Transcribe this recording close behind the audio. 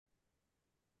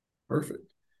Perfect.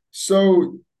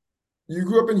 So you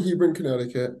grew up in Hebron,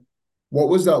 Connecticut. What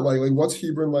was that like? Like, what's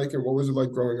Hebron like, and what was it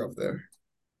like growing up there?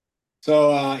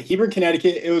 So, Hebron,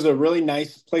 Connecticut, it was a really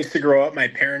nice place to grow up. My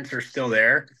parents are still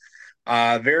there.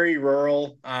 Very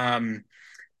rural.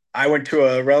 I went to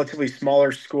a relatively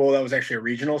smaller school that was actually a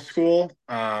regional school.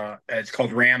 It's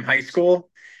called Ram High School.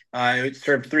 It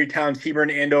served three towns, Hebron,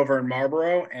 Andover, and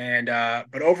Marlboro.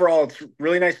 But overall, it's a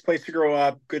really nice place to grow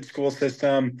up. Good school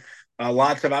system.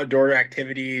 Lots of outdoor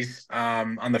activities.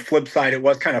 On the flip side, it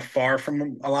was kind of far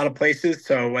from a lot of places.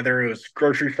 So whether it was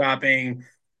grocery shopping,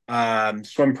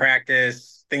 swim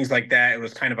practice, things like that, it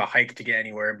was kind of a hike to get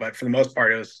anywhere. But for the most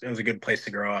part, it was a good place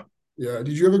to grow up. Yeah.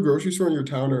 Did you have a grocery store in your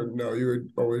town, or no? You were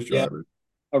always Yeah, driving.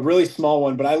 a really small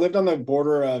one, but I lived on the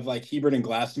border of like Hebron and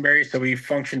Glastonbury, so we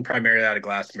functioned primarily out of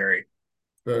Glastonbury.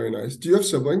 Very nice. Do you have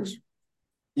siblings?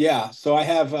 Yeah, so I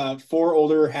have four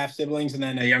older half siblings and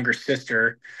then a younger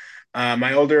sister.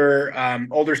 My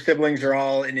older siblings are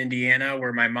all in Indiana,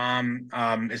 where my mom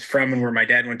is from and where my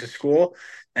dad went to school.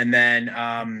 And then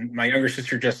my younger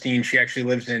sister Justine, she actually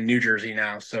lives in New Jersey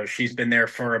now, so she's been there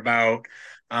for about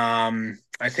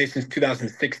I'd say since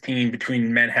 2016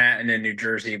 between Manhattan and New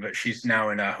Jersey, but she's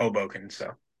now in Hoboken,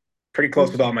 so pretty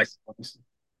close with all my siblings.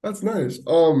 That's nice.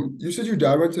 You said your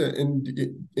dad went to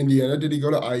Indiana. Did he go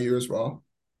to IU as well?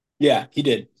 Yeah, he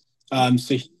did.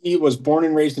 So he was born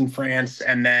and raised in France,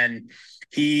 and then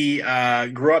he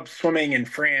grew up swimming in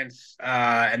France.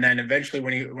 And then eventually,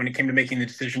 when he came to making the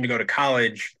decision to go to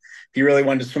college, he really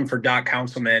wanted to swim for Doc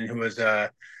Councilman, who was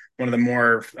one of the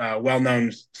more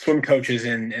well-known swim coaches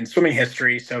in swimming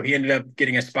history. So he ended up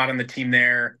getting a spot on the team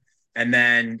there, and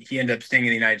then he ended up staying in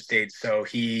the United States. So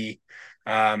he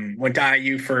went to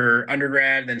IU for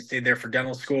undergrad, then stayed there for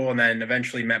dental school, and then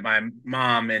eventually met my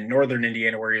mom in northern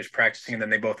Indiana where he was practicing, and then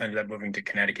they both ended up moving to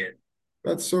Connecticut.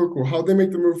 That's so cool. How'd they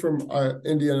make the move from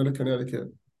Indiana to Connecticut?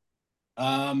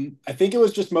 I think it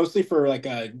was just mostly for like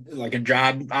a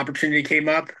job opportunity came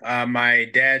up. My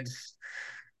dad's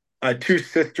two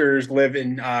sisters live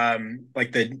in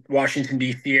like the Washington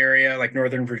D.C. area, like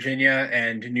Northern Virginia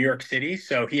and New York City.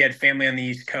 So he had family on the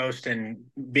East Coast, and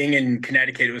being in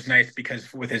Connecticut, it was nice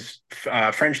because with his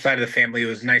French side of the family, it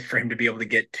was nice for him to be able to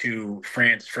get to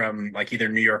France from like either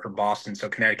New York or Boston. So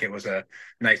Connecticut was a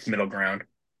nice middle ground.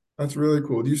 That's really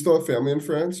cool. Do you still have family in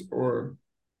France, or?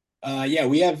 Yeah,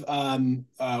 we have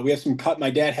some cut. My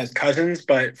dad has cousins,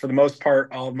 but for the most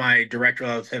part, all of my direct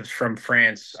relatives from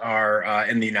France are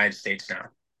in the United States now.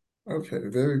 Okay,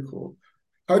 very cool.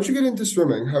 How'd you get into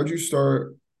swimming? How'd you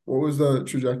start? What was the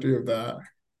trajectory of that?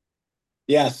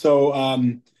 Yeah, so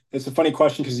it's a funny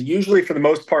question because usually for the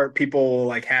most part people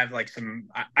like have like some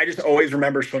I just always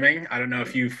remember swimming. I don't know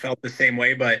if you felt the same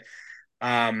way, but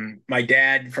my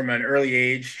dad from an early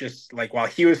age, just like while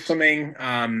he was swimming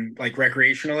like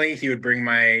recreationally, he would bring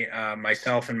my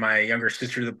myself and my younger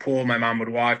sister to the pool. My mom would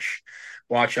watch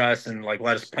us and like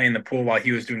let us play in the pool while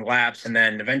he was doing laps. And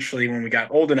then eventually when we got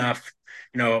old enough,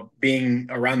 being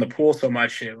around the pool so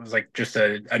much, it was like just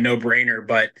a no-brainer.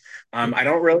 But I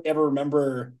don't really ever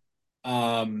remember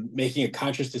making a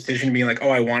conscious decision being like, oh,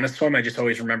 I want to swim. I just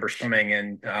always remember swimming.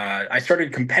 And I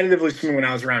started competitively swimming when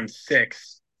I was around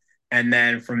six. And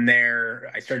then from there,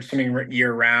 I started swimming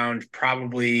year round,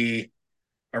 probably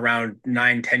around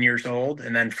 9, 10 years old.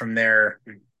 And then from there,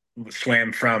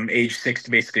 swam from age six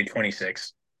to basically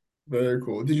 26. Very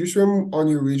cool. Did you swim on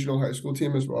your regional high school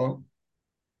team as well?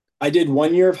 I did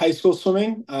 1 year of high school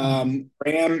swimming. Mhm.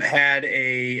 Ram had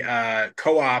a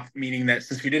co-op, meaning that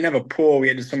since we didn't have a pool, we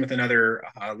had to swim with another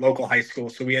local high school.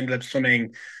 So we ended up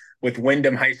swimming with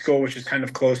Wyndham High School, which is kind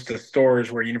of close to Storrs,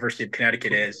 where University of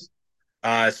Connecticut is.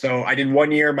 So I did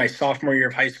 1 year, my sophomore year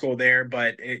of high school there,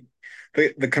 but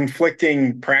the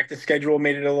conflicting practice schedule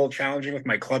made it a little challenging with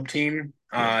my club team,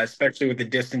 Yeah, especially with the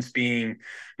distance being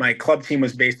my club team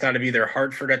was based out of either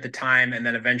Hartford at the time and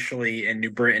then eventually in New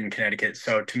Britain, Connecticut.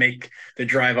 So to make the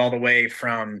drive all the way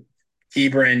from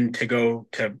Hebron to go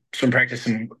to swim practice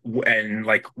in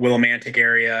like Willimantic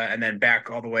area and then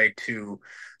back all the way to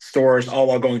Stores, all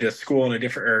while going to school in a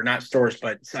different, or not Stores,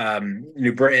 but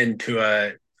New Britain to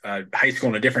a high school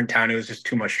in a different town. It was just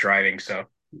too much driving. So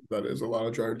that is a lot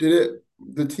of driving. Did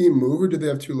the team move, or did they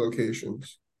have two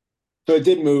locations? it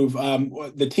did move.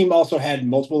 The team also had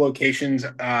multiple locations.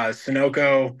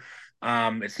 Sunoco,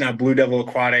 it's now Blue Devil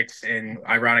Aquatics, and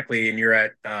ironically, and you're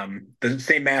at the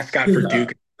same mascot for Yeah.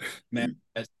 Duke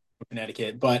as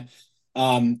Connecticut. But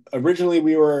originally,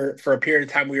 we were for a period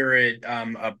of time we were at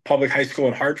a public high school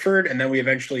in Hartford, and then we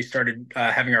eventually started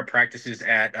having our practices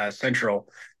at Central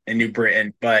in New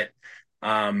Britain. But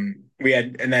We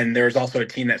had, and then there was also a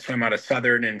team that swam out of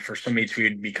Southern, and for some meets we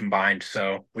would be combined.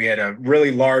 So we had a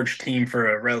really large team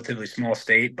for a relatively small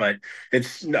state. But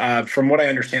it's from what I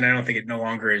understand, I don't think it no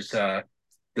longer is the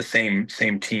same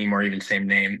team or even same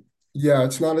name. Yeah,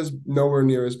 it's not as nowhere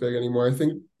near as big anymore. I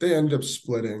think they ended up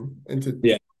splitting into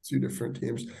Yeah. two different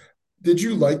teams. Did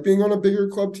you like being on a bigger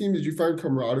club team? Did you find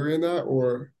camaraderie in that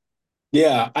or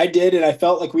Yeah, I did, and I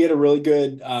felt like we had a really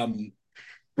good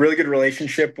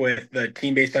relationship with the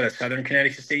team based out of Southern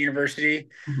Connecticut State University.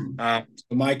 Mhm.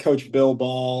 So my coach Bill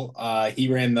Ball,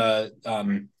 he ran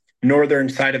the northern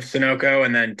side of Sunoco,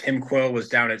 and then Tim Quill was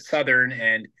down at Southern.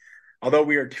 And although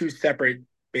we were two separate,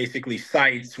 basically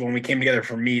sites, when we came together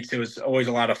for meets, it was always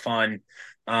a lot of fun.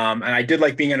 And I did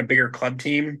like being on a bigger club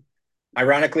team.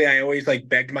 Ironically, I always like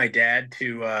begged my dad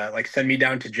to like send me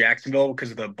down to Jacksonville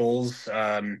because of the Bulls,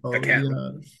 the Oh cat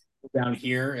yeah. down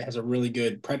here. It has a really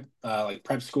good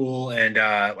prep school and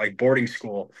like boarding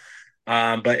school.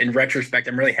 But in retrospect,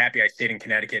 I'm really happy I stayed in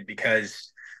Connecticut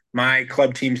because my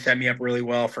club team set me up really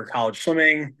well for college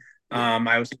swimming. Yeah.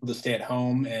 I was able to stay at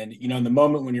home, and in the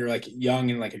moment when you're like young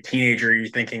and like a teenager, you're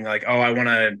thinking like, oh, I want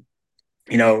to,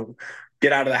 you know,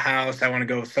 get out of the house. I want to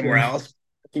go somewhere Yeah. else.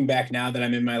 Looking back now that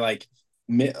I'm in my like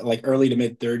early to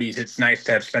mid 30s, it's nice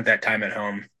to have spent that time at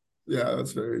home. Yeah,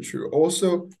 that's very true.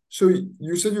 Also, so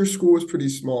you said your school was pretty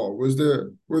small. Were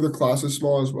the classes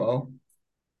small as well?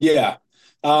 Yeah.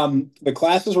 The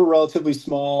classes were relatively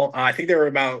small. I think there were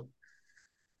about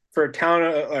for a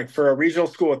town like for a regional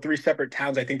school with three separate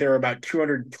towns, I think there were about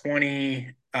 220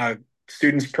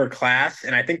 students per class,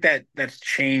 and I think that that's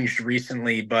changed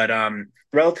recently. But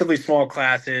relatively small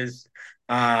classes.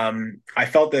 I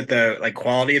felt that the like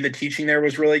quality of the teaching there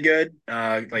was really good.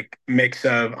 Like mix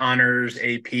of honors,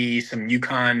 AP, some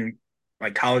UConn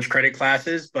like college credit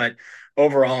classes, but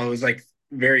overall it was like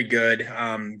very good,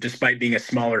 despite being a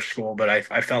smaller school. But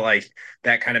I felt like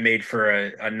that kind of made for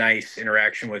a nice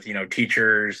interaction with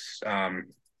teachers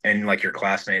and like your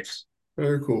classmates.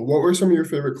 Very cool. What were some of your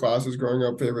favorite classes growing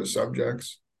up, favorite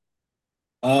subjects?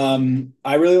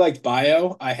 I really liked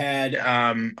bio. I had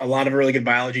a lot of really good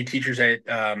biology teachers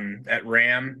at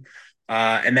RAM.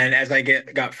 And then as I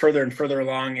got further and further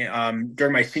along,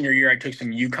 during my senior year, I took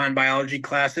some UConn biology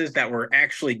classes that were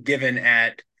actually given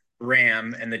at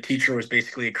RAM, and the teacher was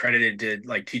basically accredited to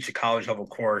like teach a college level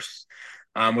course,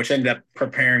 which ended up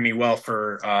preparing me well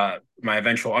for my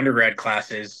eventual undergrad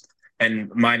classes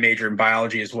and my major in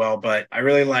biology as well. But I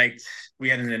really liked. We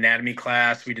had an anatomy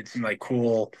class. We did some like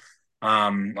cool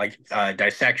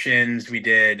dissections. We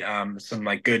did some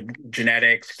like good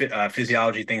genetics,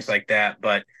 physiology, things like that.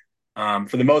 But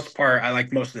for the most part, I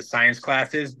liked most of the science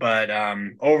classes. But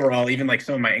overall, even like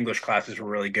some of my English classes were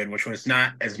really good, which was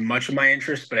not as much of my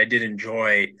interest, but I did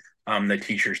enjoy the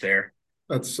teachers there.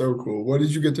 That's so cool. What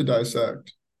did you get to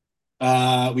dissect?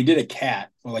 We did a cat,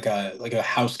 or like a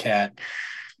house cat,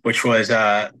 which was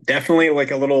definitely like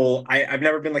a little. I've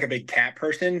never been like a big cat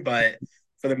person, but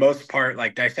for the most part,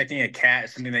 like dissecting a cat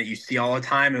is something that you see all the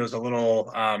time. It was a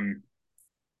little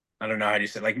I don't know how to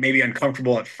say it, like maybe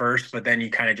uncomfortable at first, but then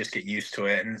you kind of just get used to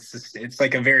it. And it's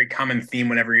like a very common theme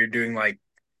whenever you're doing like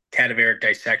cadaveric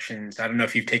dissections. I don't know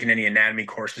if you've taken any anatomy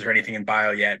courses or anything in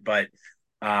bio yet, but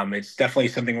it's definitely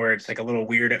something where it's like a little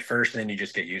weird at first, and then you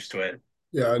just get used to it.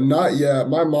 Yeah, not yet.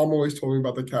 My mom always told me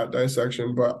about the cat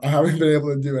dissection, but I haven't been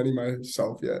able to do any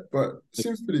myself yet. But it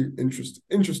seems pretty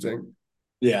interesting.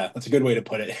 Yeah, that's a good way to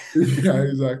put it. Yeah,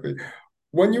 exactly.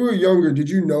 When you were younger, did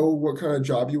you know what kind of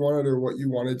job you wanted or what you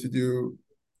wanted to do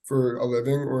for a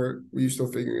living, or were you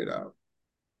still figuring it out?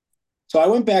 So I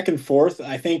went back and forth.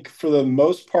 I think for the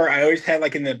most part, I always had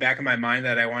like in the back of my mind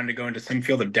that I wanted to go into some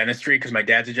field of dentistry because my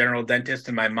dad's a general dentist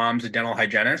and my mom's a dental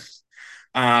hygienist.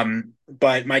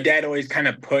 But my dad always kind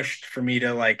of pushed for me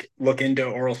to like look into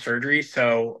oral surgery.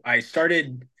 So I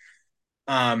started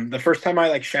the first time I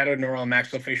like shadowed an oral and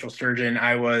maxillofacial surgeon,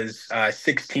 I was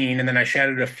 16, and then I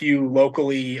shadowed a few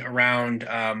locally around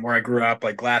where I grew up,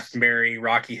 like Glastonbury,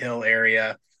 Rocky Hill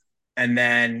area, and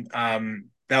then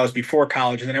that was before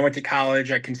college. And then I went to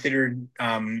college. I considered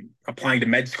applying to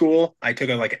med school. I took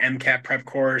a like MCAT prep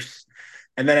course,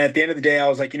 and then at the end of the day, I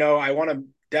was like, I want to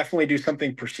definitely do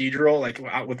something procedural, like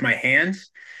with my hands.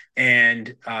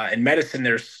 And in medicine,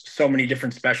 there's so many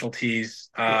different specialties.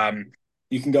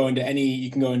 You can go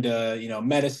into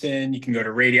medicine. You can go to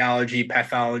radiology,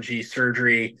 pathology,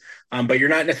 surgery, but you're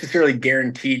not necessarily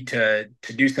guaranteed to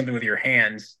do something with your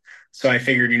hands. So I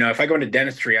figured, if I go into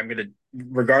dentistry, I'm going to,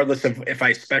 regardless of if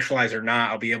I specialize or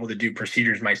not, I'll be able to do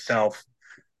procedures myself.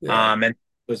 Yeah, And it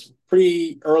was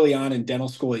pretty early on in dental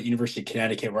school at University of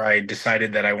Connecticut where I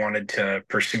decided that I wanted to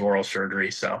pursue oral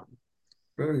surgery. So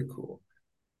very cool.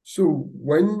 So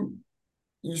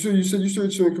you said you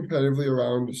started swimming competitively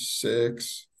around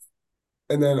 6,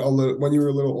 and then a little when you were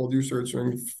a little older, you started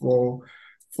swimming full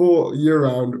year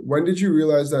round. When did you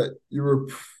realize that you were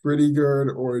pretty good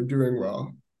or doing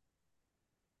well?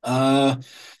 Uh,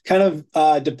 Kind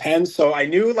of depends. So I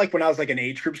knew like when I was like an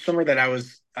age group swimmer that I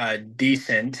was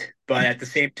decent, but at the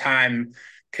same time,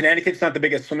 Connecticut's not the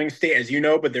biggest swimming state, as you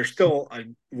know, but there's still a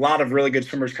lot of really good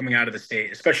swimmers coming out of the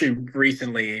state, especially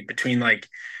recently between like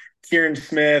Kieran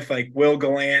Smith, like Will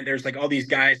Gallant. There's like all these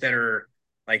guys that are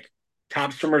like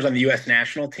top swimmers on the U.S.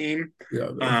 national team. Yeah,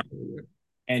 Um, definitely.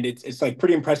 and it's like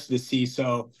pretty impressive to see.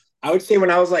 So I would say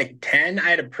when I was like 10,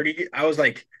 I was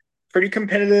like pretty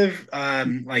competitive,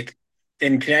 like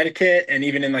in Connecticut and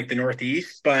even in like the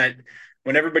Northeast. But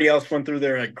when everybody else went through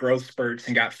their like growth spurts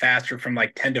and got faster from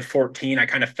like 10 to 14, I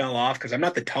kind of fell off because I'm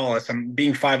not the tallest. I'm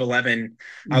being 5'11".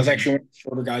 I was Mhm. actually one of the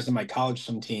shorter guys on my college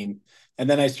swim team. And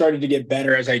then I started to get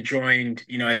better as I joined,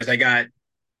 as I got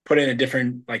put in a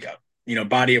different like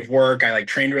body of work. I like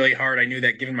trained really hard. I knew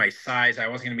that given my size, I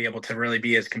wasn't going to be able to really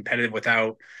be as competitive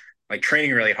without like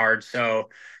training really hard. So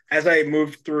as I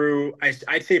moved through,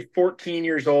 I'd say 14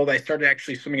 years old, I started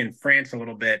actually swimming in France a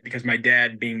little bit because my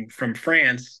dad, being from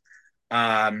France,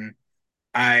 um,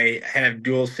 I have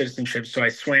dual citizenship, so I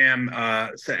swam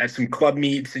at some club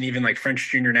meets and even like French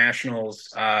junior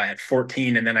nationals at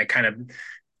 14, and then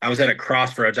I was at a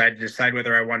crossroads. I had to decide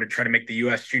whether I wanted to try to make the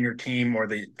U.S. junior team or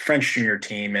the French junior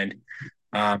team, and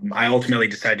I ultimately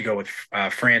decided to go with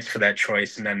France for that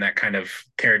choice, and then that kind of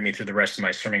carried me through the rest of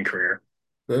my swimming career.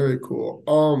 Very cool.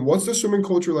 What's the swimming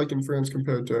culture like in France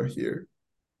compared to here?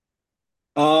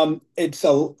 It's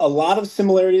a lot of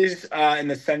similarities in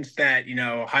the sense that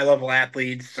high level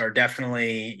athletes are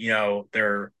definitely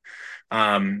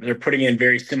they're putting in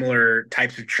very similar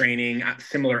types of training,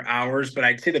 similar hours. But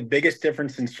I'd say the biggest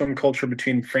difference in swim culture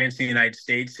between France and the United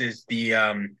States is the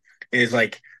is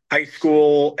like high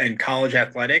school and college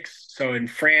athletics. So in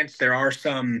France, there are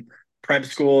some prep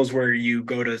schools where you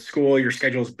go to school, your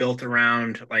schedule is built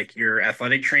around like your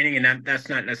athletic training, and that's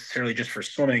not necessarily just for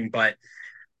swimming, but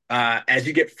as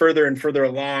you get further and further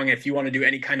along, if you want to do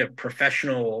any kind of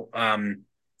professional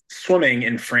swimming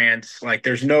in France, like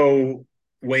there's no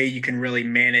way you can really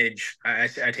manage. I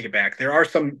take it back. There are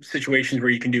some situations where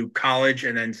you can do college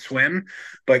and then swim,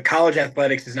 but college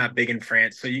athletics is not big in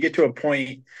France. So you get to a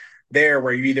point there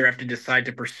where you either have to decide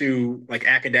to pursue like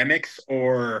academics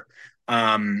or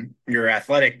your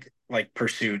athletic like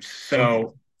pursuits. Okay.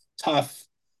 So tough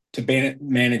to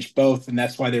manage both, and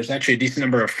that's why there's actually a decent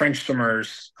number of French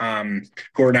swimmers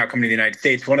who are now coming to the United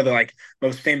States. One of the like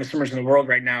most famous swimmers in the world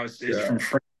right now is from Yeah.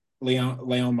 France,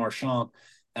 Leon Marchand,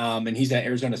 and he's at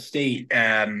Arizona State.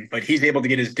 But he's able to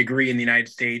get his degree in the United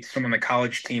States, swim on the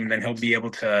college team, then he'll be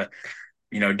able to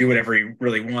do whatever he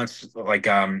really wants, like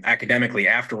academically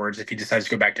afterwards, if he decides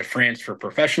to go back to France for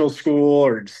professional school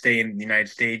or stay in the United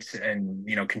States and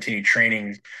continue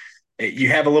training. You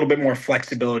have a little bit more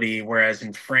flexibility, whereas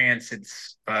in France,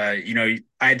 it's I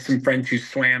had some friends who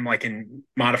swam like in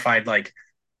modified like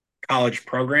college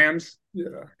programs.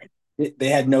 Yeah. They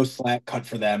had no slack cut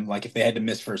for them. Like if they had to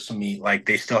miss for some meet, like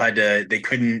they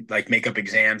couldn't like make up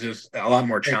exams. It was a lot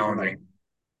more Oh, wow. challenging.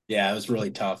 Yeah, it was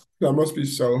really tough. That must be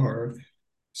so hard.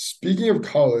 Speaking of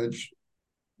college,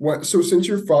 so since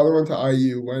your father went to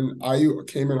IU, when IU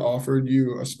came and offered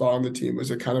you a spot on the team, was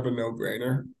it kind of a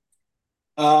no-brainer?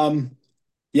 Um,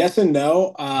 yes and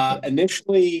no.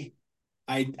 Initially,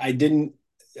 I didn't.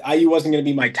 IU wasn't going to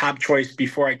be my top choice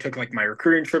before I took like my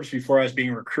recruiting trips. Before I was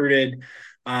being recruited,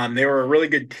 they were a really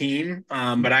good team.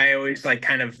 But I always like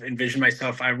kind of envisioned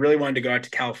myself. I really wanted to go out to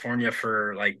California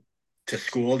for like to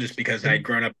school, just because I'd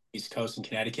grown up East Coast in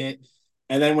Connecticut.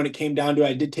 And then when it came down to it,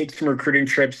 I did take some recruiting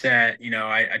trips at,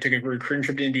 I took a recruiting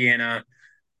trip to Indiana,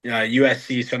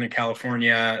 USC, Southern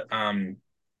California.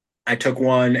 I took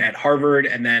one at Harvard,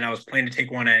 and then I was planning to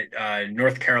take one at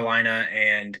North Carolina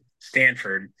and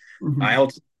Stanford. I Mhm.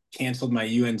 also canceled my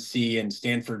UNC and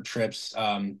Stanford trips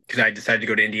because I decided to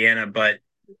go to Indiana. But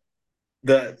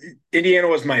the Indiana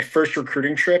was my first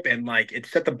recruiting trip, and like it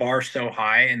set the bar so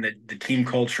high, and the team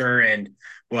culture and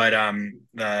what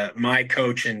the my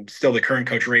coach and still the current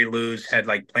coach Ray Lewis had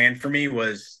like planned for me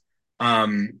was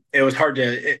it was hard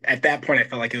to at that point I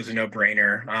felt like it was a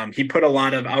no-brainer. He put a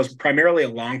lot of I was primarily a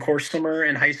long course swimmer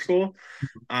in high school.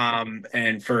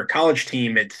 And for a college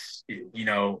team, it's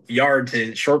yards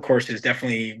and short course is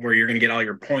definitely where you're going to get all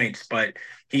your points. But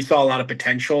he saw a lot of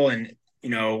potential, and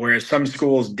whereas some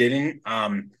schools didn't.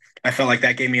 I felt like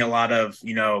that gave me a lot of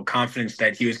confidence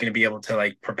that he was going to be able to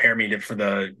like prepare me for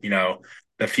the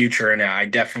the future. And I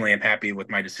definitely am happy with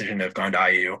my decision to have gone to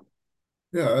IU.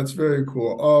 Yeah, that's very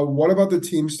cool. What about the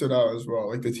team stood out as well,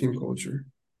 like the team culture?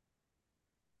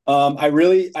 I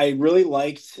really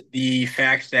liked the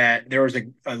fact that there was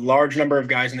a large number of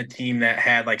guys on the team that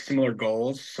had like similar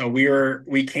goals. So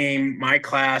we came, my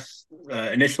class,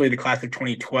 initially the class of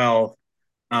 2012,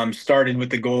 started with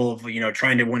the goal of,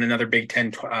 trying to win another Big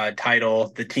Ten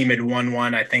title. The team had won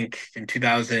one, I think, in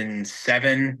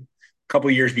 2007, a couple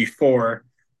years before.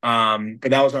 But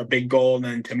that was our big goal, and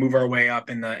then to move our way up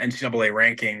in the NCAA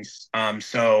rankings.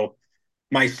 So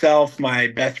myself, my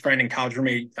best friend and college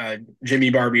roommate,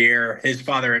 Jimmy Barbier, his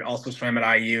father had also swam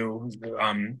at IU,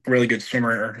 really good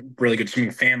swimmer, really good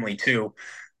swimming family too.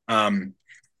 Um,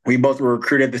 we both were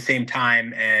recruited at the same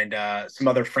time, and some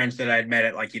other friends that I had met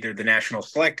at like either the National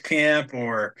Select Camp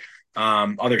or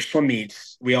other swim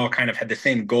meets. We all kind of had the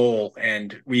same goal,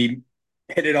 and we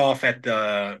hit it off at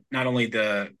the not only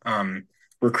the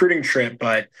recruiting trip,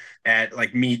 but at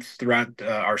like meets throughout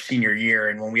our senior year.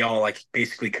 And when we all like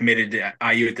basically committed to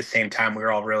IU at the same time, we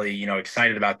were all really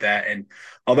excited about that. And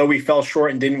although we fell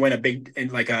short and didn't win a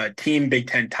like a team Big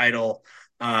Ten title,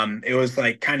 it was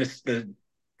like kind of the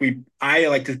we I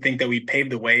like to think that we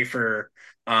paved the way for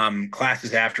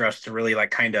classes after us to really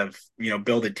like kind of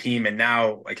build a team. And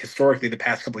now like historically the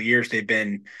past couple of years they've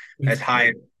been as high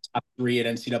as top three at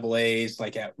NCAA's.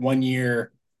 Like at one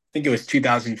year, I think it was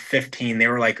 2015, they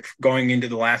were like going into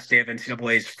the last day of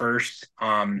NCAA's first.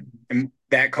 And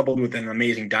that coupled with an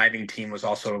amazing diving team was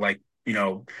also like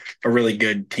a really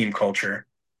good team culture.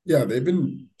 Yeah, they've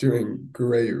been doing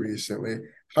great recently.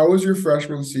 How was your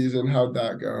freshman season? How'd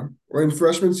that go? Or in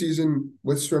freshman season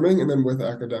with swimming and then with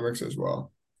academics as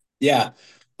well? Yeah.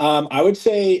 I would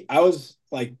say I was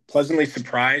like pleasantly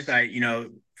surprised.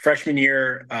 Freshman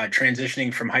year,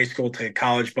 transitioning from high school to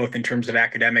college, both in terms of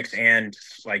academics and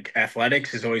like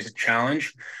athletics, is always a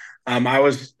challenge. I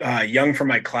was young for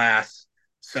my class,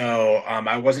 so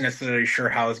I wasn't necessarily sure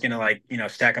how I was going to like,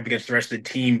 stack up against the rest of the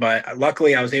team. But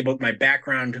luckily, I was able, my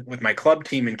background with my club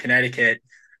team in Connecticut,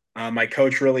 my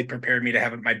coach really prepared me to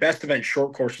have my best event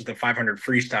short course was the 500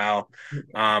 freestyle,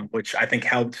 which I think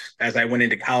helped as I went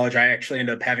into college. I actually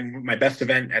ended up having my best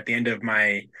event at the end of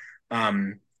my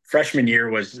freshman year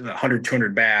was 100,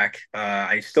 200 back.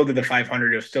 I still did the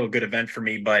 500. It was still a good event for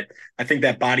me, but I think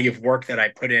that body of work that I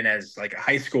put in as like a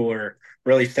high schooler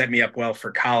really set me up well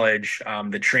for college.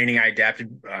 The training I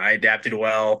adapted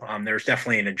well. There was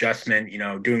definitely an adjustment.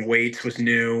 Doing weights was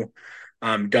new.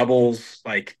 Doubles,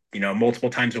 like, multiple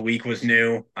times a week was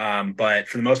new. But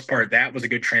for the most part, that was a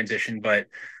good transition. But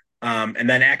and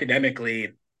then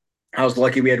academically, I was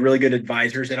lucky we had really good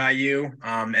advisors at IU.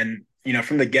 And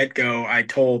from the get-go, I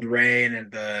told Ray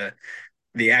and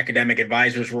the academic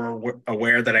advisors were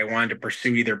aware that I wanted to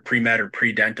pursue either pre-med or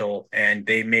pre-dental, and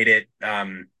they made it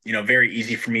very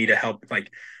easy for me to help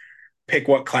like pick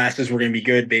what classes were going to be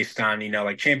good based on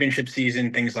like championship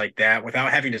season, things like that,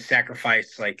 without having to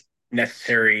sacrifice like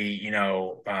necessary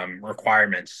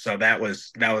requirements. So that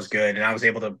was good, and I was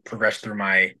able to progress through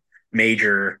my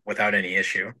major without any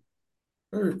issue.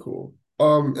 Very cool.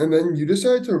 And then you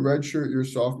decided to redshirt your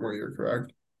sophomore year,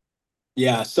 correct?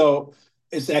 Yeah, so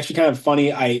it's actually kind of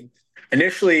funny. I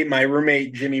initially my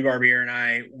roommate Jimmy Barbier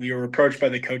and we were approached by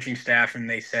the coaching staff and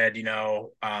they said,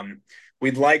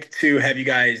 we'd like to have you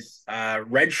guys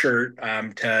redshirt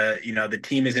to, the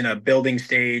team is in a building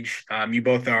stage. You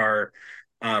both are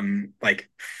like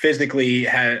physically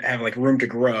have like room to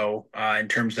grow in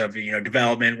terms of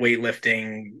development,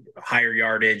 weightlifting, higher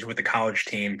yardage with the college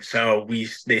team. So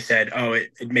they said, oh,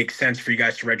 it makes sense for you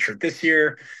guys to redshirt this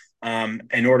year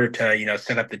in order to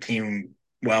set up the team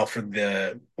well for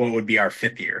the what would be our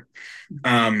fifth year.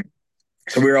 Um,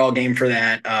 so we were all game for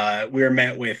that. We were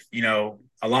met with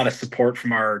a lot of support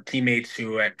from our teammates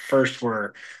who at first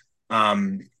were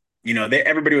um,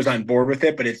 everybody was on board with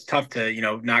it, but it's tough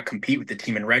to not compete with the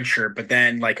team in red shirt. But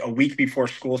then like a week before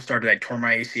school started, I tore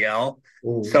my ACL,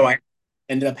 so Oh, I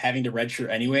ended up having to redshirt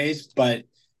anyways. But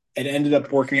it ended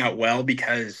up working out well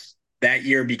because that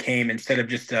year became instead of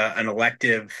just an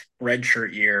elective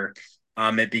redshirt year,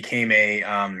 it became a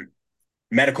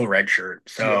medical redshirt.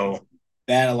 yeah. So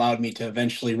that allowed me to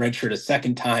eventually redshirt a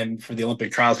second time for the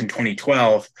Olympic trials in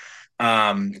 2012.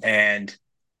 And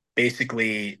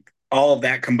basically all of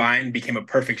that combined became a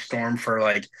perfect storm for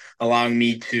like allowing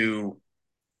me to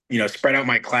spread out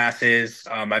my classes.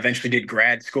 I eventually did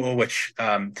grad school, which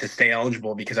to stay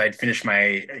eligible because I'd finished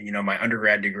my my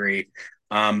undergrad degree.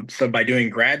 So by doing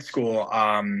grad school,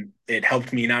 it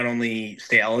helped me not only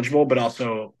stay eligible but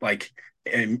also like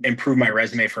improve my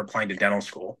resume for applying to dental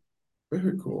school.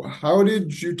 Very cool. How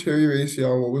did you tear your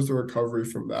ACL? And what was the recovery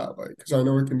from that like? Because I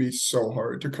know it can be so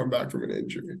hard to come back from an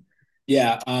injury.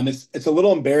 Yeah, it's a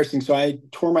little embarrassing. So I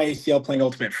tore my ACL playing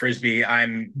ultimate frisbee.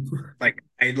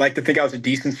 I'd like to think I was a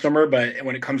decent swimmer, but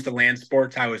when it comes to land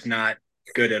sports, I was not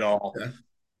good at all. Yeah.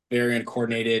 Very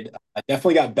uncoordinated. I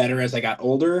definitely got better as I got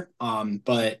older.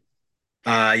 But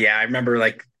yeah, I remember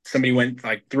like somebody went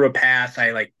like threw a pass.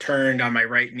 I like turned on my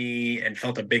right knee and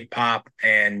felt a big pop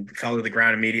and fell to the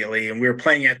ground immediately. And we were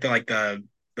playing at the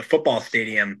football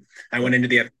stadium. I Yeah. went into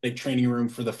the athletic training room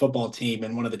for the football team,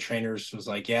 and one of the trainers was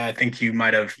like, "Yeah, I think you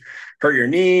might have hurt your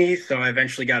knee." So I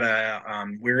eventually got a.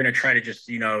 We were gonna try to just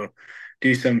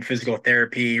do some physical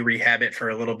therapy, rehab it for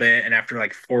a little bit, and after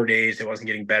like 4 days, it wasn't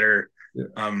getting better. Yeah.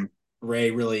 Um,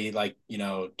 Ray really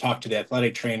talked to the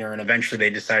athletic trainer, and eventually they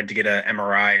decided to get an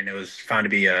MRI, and it was found to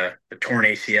be a torn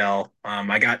ACL.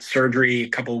 I got surgery a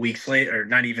couple of weeks later, or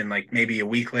not even like maybe a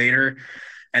week later,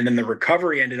 and then the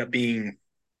recovery ended up being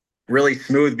really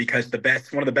smooth because the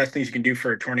best one of the best things you can do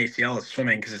for a torn ACL is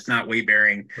swimming because it's not weight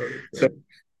bearing. Right, So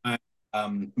right. uh,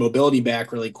 mobility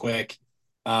back really quick.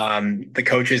 The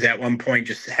coaches at one point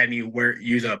just had me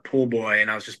use a pool boy,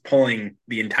 and I was just pulling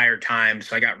the entire time.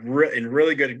 So I got in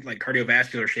really good like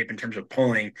cardiovascular shape in terms of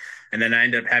pulling, and then I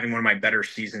ended up having one of my better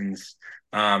seasons.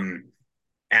 Um,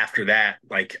 After that,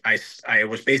 like I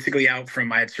was basically out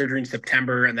from I had surgery in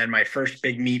September, and then my first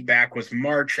big meet back was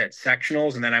March at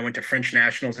sectionals, and then I went to French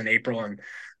nationals in April, and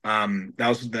that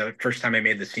was the first time I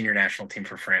made the senior national team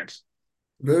for France.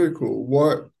 Very cool.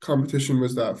 What competition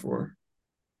was that for?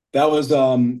 That was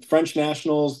French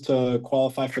nationals to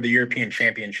qualify for the European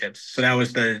Championships. So that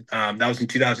was in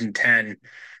 2010.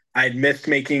 I had missed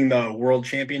making the World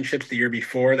Championships the year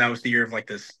before. That was the year of like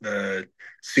the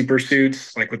super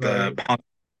suits, like with the Right. pop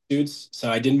suits. So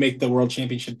I didn't make the World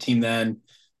Championship team then.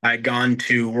 I had gone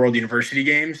to World University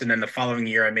Games, and then the following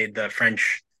year I made the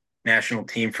French national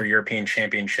team for European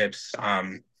Championships,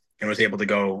 and was able to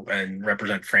go and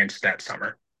represent France that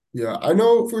summer. Yeah, I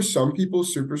know for some people,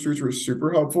 super suits were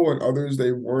super helpful, and others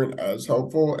they weren't as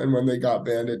helpful. And when they got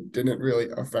banned, it didn't really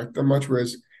affect them much.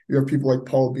 Whereas you have people like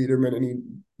Paul Biederman, and he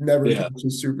never Yeah. touched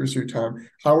his super suit time.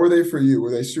 How were they for you?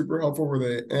 Were they super helpful? Were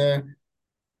they eh?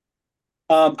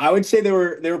 I would say they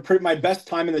were pretty. My best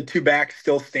time in the two back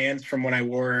still stands from when I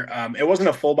wore. It wasn't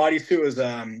a full body suit. It was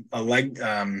a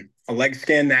leg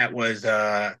skin that was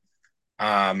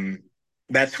um,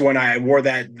 that's when I wore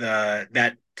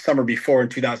that summer before in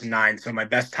 2009. So my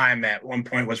best time at one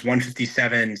point was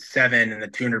 157.7 in the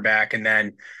 200 back, and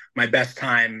then my best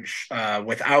time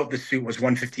without the suit was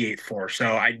 158.4.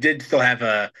 So I did still have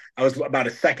I was about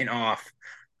a second off,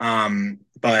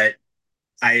 but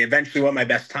I eventually went my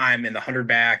best time in the 100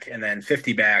 back and then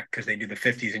 50 back because they do the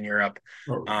 50s in Europe,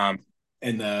 Oh, um,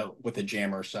 in the with the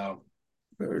jammer. So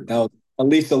very that cool. was at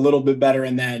least a little bit better.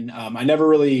 And then I never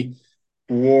really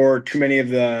wore too many of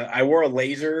the. I wore a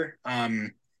laser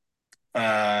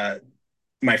uh,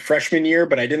 my freshman year,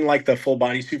 but I didn't like the full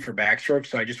bodysuit for backstroke,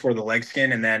 so I just wore the leg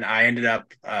skin. And then I ended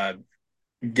up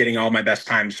getting all my best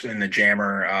times in the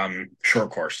jammer short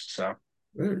course. So.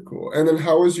 Very cool. And then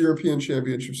how was European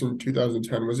Championships in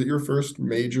 2010? Was it your first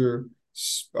major,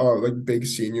 like big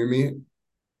senior meet?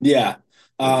 Yeah,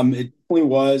 Yeah. it definitely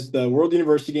was. The World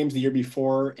University Games the year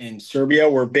before in Serbia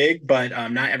were big, but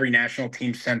not every national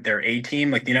team sent their A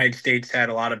team. Like the United States had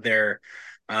a lot of their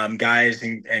guys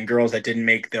and girls that didn't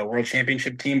make the World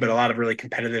Championship team, but a lot of really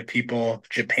competitive people.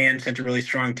 Japan sent a really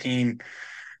strong team.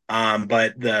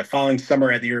 But the following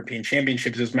summer at the European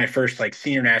Championships, it was my first like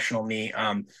senior national meet.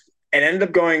 It ended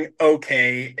up going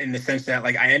okay in the sense that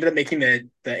like I ended up making the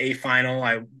A final.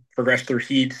 I progressed through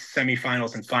heats,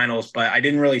 semifinals, and finals, but I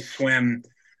didn't really swim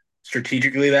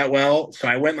strategically that well. So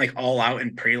I went like all out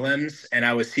in prelims, and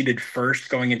I was seeded first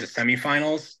going into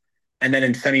semifinals. And then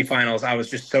in semifinals, I was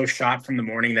just so shot from the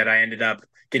morning that I ended up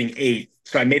getting eighth.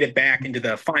 So I made it back into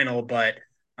the final, but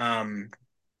um,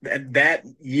 that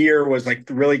year was like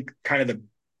really kind of the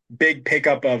big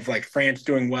pickup of like France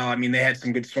doing well. I mean, they had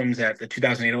some good swims at the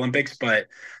 2008 Olympics, but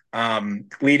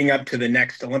leading up to the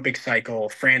next Olympic cycle,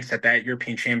 France at that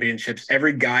European Championships,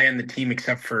 every guy on the team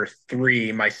except for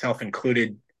three, myself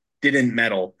included, didn't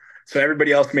medal. So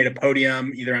everybody else made a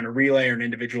podium either on a relay or an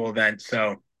individual event.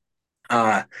 So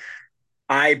uh,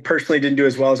 I personally didn't do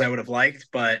as well as I would have liked,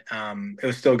 but it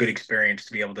was still a good experience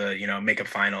to be able to, make a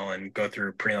final and go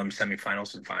through prelims,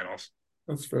 semifinals, and finals.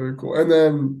 That's very cool. And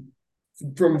then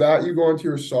from that, you go into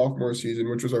your sophomore season,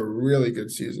 which was a really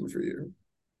good season for you.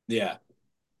 Yeah.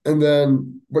 And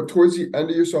then, but towards the end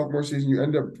of your sophomore season, you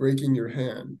end up breaking your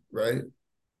hand, right?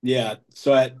 Yeah.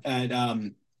 So at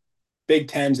Big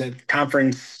Tens at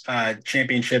conference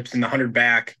championships in the 100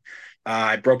 back,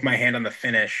 I broke my hand on the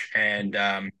finish, and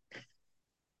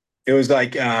it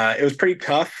was pretty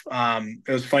tough.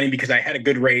 It was funny because I had a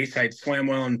good race. I swam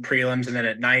well in prelims, and then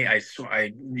at night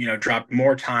I dropped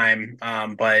more time.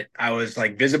 But I was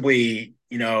like visibly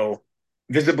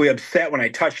upset when I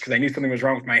touched because I knew something was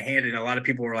wrong with my hand, and a lot of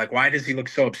people were like, "Why does he look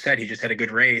so upset? He just had a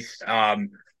good race." But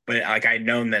like I'd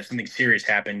known that something serious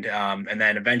happened, and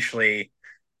then eventually.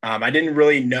 I didn't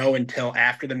really know until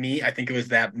after the meet. I think it was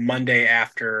that Monday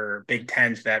after Big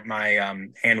Tens that my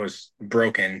hand was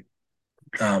broken.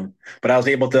 But I was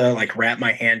able to like wrap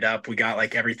my hand up. We got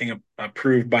like everything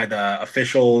approved by the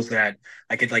officials that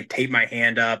I could like tape my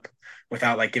hand up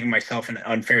without like giving myself an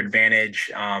unfair advantage.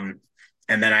 And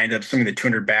then I ended up swinging the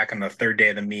 200 back on the third day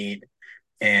of the meet.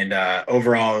 And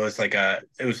overall,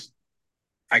 it was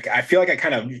I feel like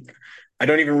I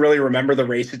don't even really remember the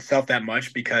race itself that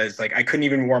much because like I couldn't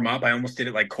even warm up. I almost did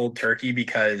it like cold turkey Oh,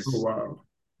 because wow.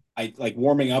 I like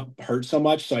warming up hurt so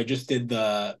much. So I just did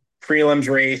the prelims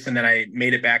race and then I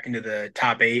made it back into the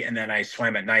top eight and then I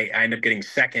swam at night. I ended up getting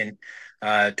second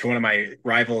to one of my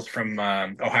rivals from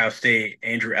Ohio State,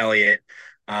 Andrew Elliott.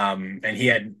 And he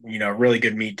had, really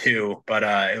good meet too. But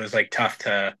it was like tough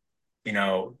to,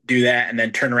 do that and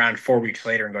then turn around 4 weeks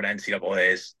later and go to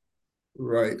NCAAs.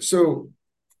 Right. So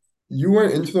you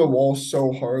went into the wall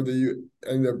so hard that you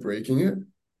ended up breaking it?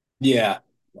 Yeah.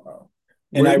 Wow.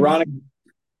 And Where did ironic, you,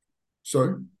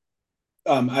 sorry?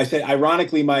 I said,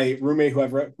 ironically, my roommate, who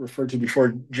I've referred to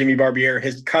before, Jimmy Barbier,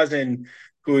 his cousin,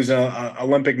 who is a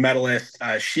Olympic medalist,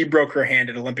 she broke her hand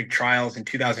at Olympic trials in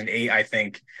 2008, I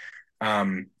think.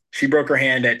 She broke her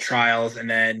hand at trials, and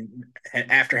then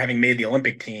after having made the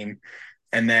Olympic team,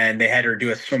 and then they had her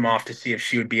do a swim off to see if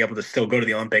she would be able to still go to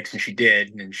the Olympics, and she did,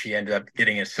 and she ended up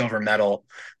getting a silver medal.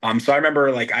 So I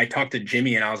remember like I talked to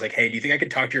Jimmy, and I was like, "Hey, do you think I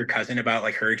could talk to your cousin about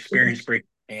like her experience breaking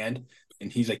her hand?"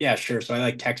 And he's like, "Yeah, sure." So I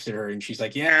like texted her, and she's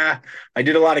like, "Yeah, I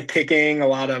did a lot of kicking, a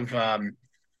lot of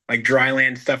like dry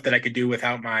land stuff that I could do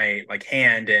without my like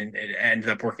hand, and it ended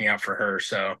up working out for her."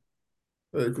 So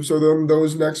So then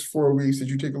those next 4 weeks, did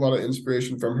you take a lot of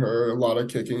inspiration from her, a lot of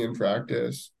kicking in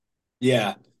practice?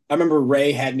 yeah. I remember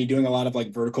Ray had me doing a lot of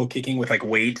like vertical kicking with like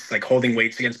weights, like holding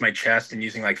weights against my chest and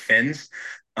using like fins.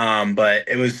 But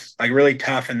it was like really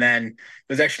tough. And then it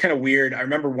was actually kind of weird. I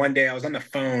remember one day I was on the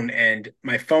phone and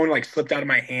my phone like slipped out of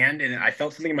my hand and I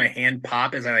felt something in my hand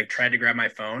pop as I like tried to grab my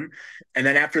phone. And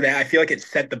then after that, I feel like it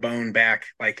set the bone back,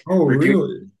 like Oh, reduced.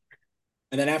 really?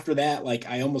 And then after that, like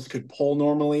I almost could pull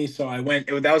normally. So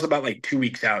that was about like 2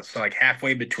 weeks out. So like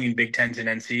halfway between Big Tens and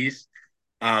NCs,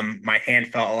 my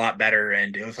hand felt a lot better.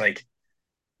 And it was like,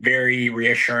 very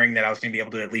reassuring that I was going to be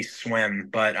able to at least swim.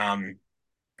 But I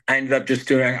ended up just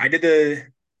doing. I think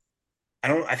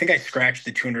I scratched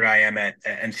the 200 IM at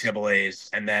NCAA's,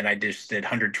 and then I just did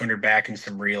 100, 200 back and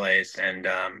some relays, and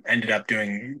ended up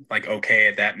doing like okay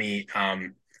at that meet.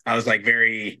 I was like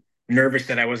very nervous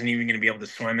that I wasn't even going to be able to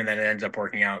swim, and then it ends up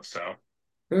working out. So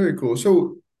Very cool.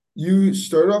 So you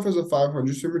started off as a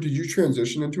 500 swimmer. Did you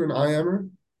transition into an IMer?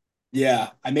 yeah,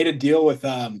 I made a deal with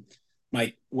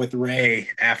my with Ray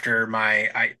after my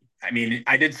I mean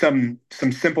I did some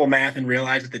simple math and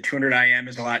realized that the 200 IM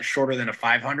is a lot shorter than a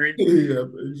 500. Yeah,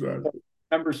 exactly.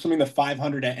 I remember swimming the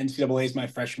 500 at NCAA's my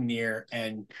freshman year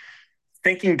and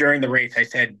thinking during the race, I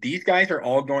said, these guys are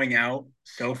all going out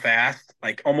so fast,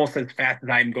 like almost as fast as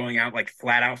I'm going out, like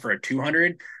flat out for a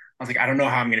 200. I was like, I don't know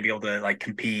how I'm going to be able to like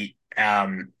compete.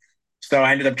 So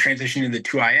I ended up transitioning to the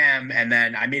 2IM and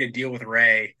then I made a deal with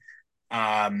Ray.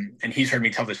 And he's heard me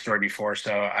tell this story before.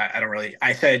 So I don't really,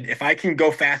 I said, if I can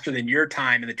go faster than your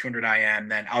time in the 200 IM,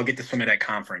 then I'll get to swim at that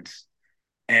conference.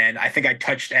 And I think I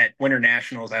touched at Winter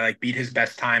Nationals. I like beat his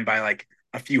best time by like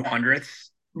a few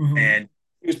hundredths, Mhm. and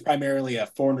he was primarily a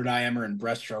 400 IMer and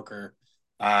breaststroker.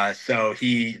 So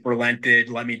he relented,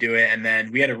 let me do it, and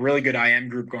then we had a really good IM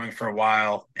group going for a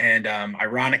while. And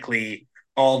ironically,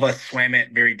 all of us swam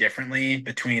it very differently.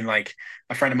 Between like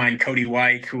a friend of mine, Cody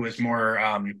White, who was more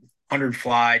 100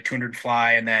 fly, 200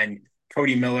 fly, and then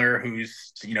Cody Miller,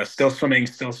 who's still swimming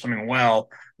well,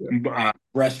 Yeah,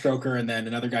 breaststroker, and then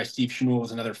another guy, Steve Schmuel,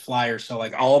 was another flyer. So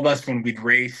like all of us, when we'd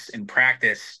race and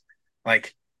practice,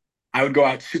 like I would go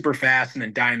out super fast and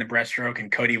then die in the breaststroke, and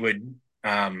Cody would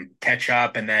catch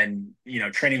up. And then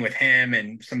training with him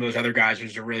and some of those other guys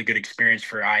was a really good experience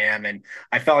for IM, and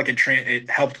I felt like it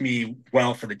helped me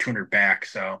well for the 200 back.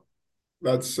 So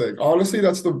that's sick. Honestly,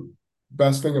 that's the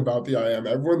best thing about the IM.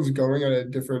 Everyone's going at a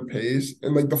different pace.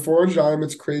 And like the 400 IM,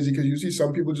 it's crazy because you see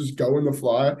some people just go in the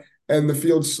fly and the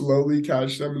field slowly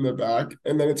catch them in the back.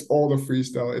 And then it's all the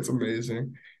freestyle. It's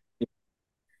amazing.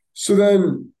 So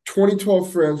then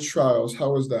 2012 France trials,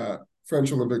 how was that?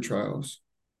 French Olympic trials.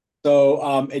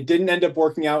 so it didn't end up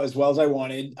working out as well as I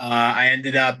wanted. I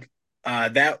ended up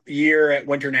that year at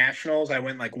Winter Nationals, I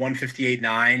went like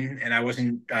 158.9, and I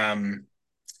wasn't.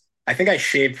 I think I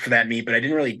shaved for that meet, but I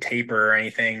didn't really taper or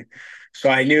anything. So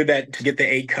I knew that to get the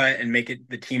eight cut and make it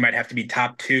the team, I'd have to be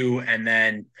top two, and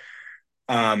then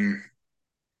um,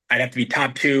 I'd have to be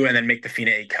top two and then make the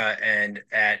FINA eight cut. And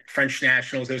at French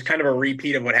Nationals, it was kind of a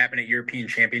repeat of what happened at European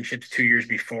Championships 2 years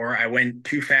before. I went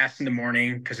too fast in the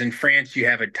morning because in France, you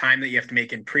have a time that you have to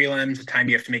make in prelims, a time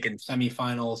you have to make in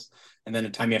semifinals, and then a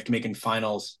time you have to make in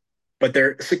finals. But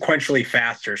they're sequentially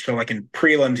faster. So, like in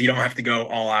prelims, you don't have to go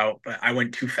all out, but I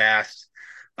went too fast.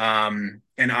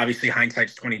 And obviously,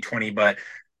 hindsight's 2020, but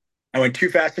I went too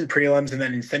fast in prelims, and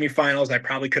then in semifinals, I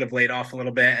probably could have laid off a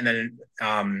little bit, and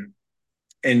then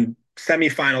in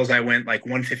semifinals, I went like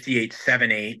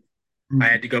 158.78. I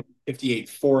had to go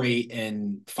 58.48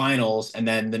 in finals, and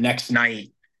then the next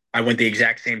night I went the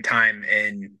exact same time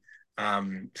in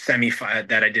semi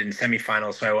that I did in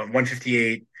semifinals. So I went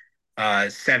 158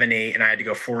 7.8, and I had to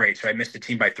go 4.8. So I missed the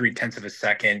team by 3/10 of a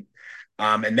second.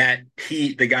 And that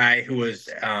the guy who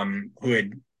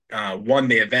had won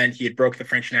the event, he had broke the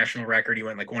French national record. He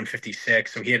went like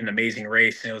 156, so he had an amazing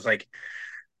race. And it was like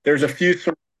there's a few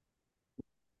sort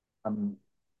um,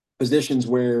 positions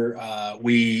where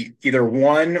we either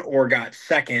won or got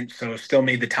second, so still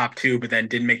made the top two, but then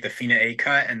didn't make the FINA A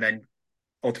cut, and then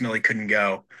ultimately couldn't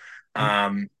go.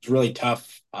 It's really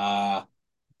tough,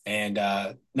 and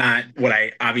not what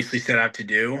I obviously set out to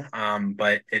do.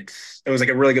 But it was like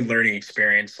a really good learning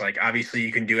experience. Like obviously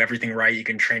you can do everything right, you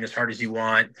can train as hard as you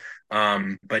want,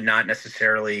 but not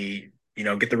necessarily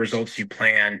get the results you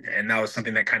plan. And that was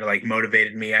something that kind of like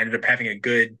motivated me. I ended up having a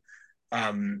good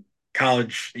um,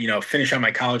 college, finish on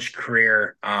my college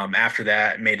career. After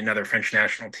that, made another French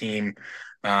national team,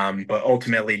 but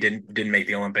ultimately didn't make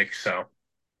the Olympics. So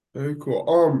Very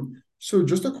cool. So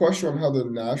just a question on how the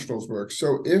nationals work.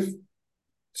 So if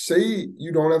say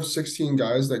you don't have 16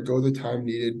 guys that go the time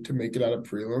needed to make it out of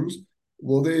prelims,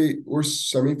 will they or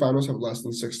semifinals have less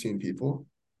than 16 people?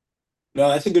 no,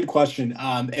 that's a good question.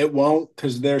 It won't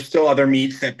because there's still other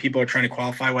meets that people are trying to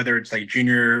qualify, whether it's like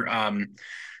junior,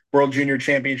 world junior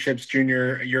championships,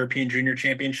 junior European junior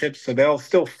championships. So they'll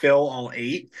still fill all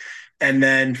eight. And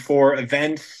then for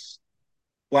events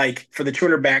like for the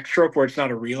 200 backstroke where it's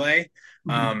not a relay,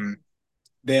 Mhm. um,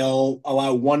 they'll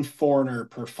allow one foreigner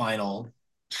per final.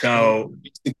 So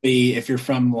Okay. basically, if you're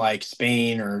from like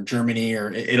Spain or Germany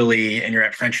or Italy and you're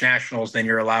at French nationals, then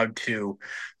you're allowed to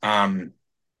um,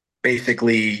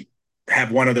 basically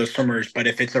have one of those swimmers. But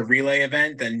if it's a relay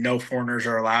event, then no foreigners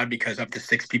are allowed because up to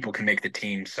six people can make the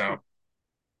team. So,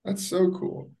 That's so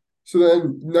cool. So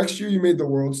then next year you made the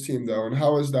world's team though, and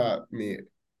how was that meet?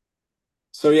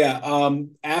 so yeah,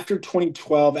 after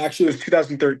 2012, actually it was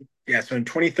 2013. Yeah, so in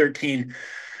 2013,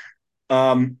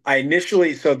 I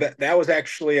initially, so that was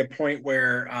actually a point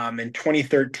where in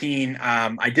 2013,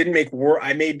 I didn't make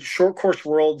I made short course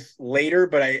worlds later,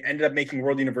 but I ended up making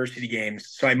World University Games.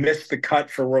 So I missed the cut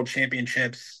for World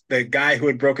Championships. The guy who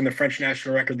had broken the French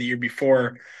national record the year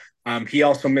before, he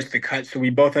also missed the cut. So we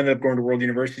both ended up going to World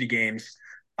University Games.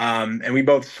 And we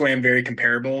both swam very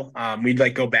comparable. We'd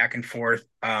like go back and forth.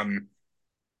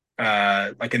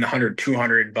 Like in the 100,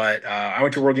 200. But I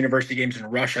went to World University Games in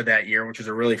Russia that year, which was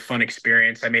a really fun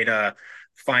experience. I made a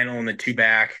final in the two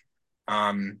back.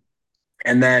 Um,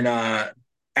 and then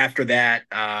after that,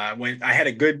 when I had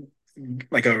a good,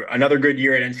 like another good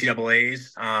year at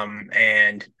NCAA's,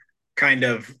 and kind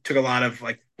of took a lot of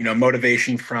like,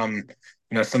 motivation from,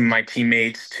 some of my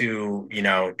teammates to,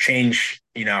 change,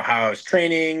 how I was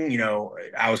training,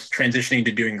 I was transitioning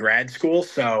to doing grad school.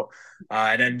 So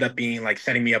it ended up being like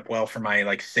setting me up well for my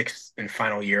like sixth and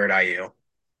final year at IU.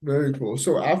 Very cool.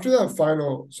 So after that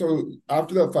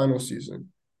final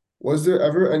season, was there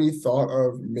ever any thought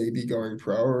of maybe going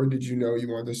pro, or did you know you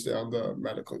wanted to stay on the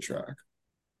medical track?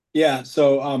 Yeah,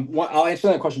 so I'll answer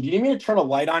that question. Do you need me to turn a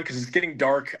light on because it's getting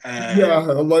dark? Yeah,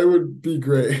 a light would be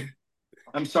great.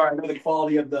 I'm sorry, I know the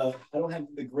quality of I don't have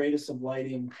the greatest of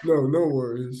lighting. No, no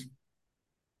worries.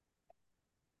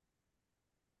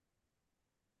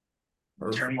 Turn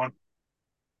Perfect. one.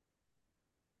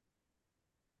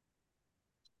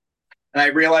 And I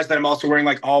realized that I'm also wearing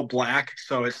like all black,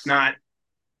 so it's not.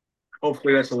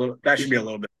 Hopefully, that should be a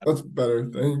little bit better. That's better.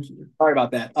 Thank you. Sorry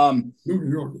about that. No,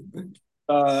 you're all good.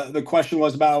 Thank The question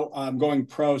was about going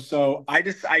pro. So I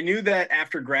knew that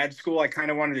after grad school, I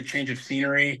kind of wanted a change of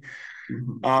scenery. you.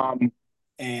 Mhm. Um,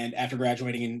 and after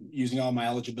graduating and using all my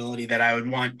eligibility, that I would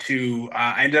want to.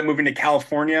 I ended up moving to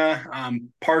California,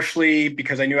 partially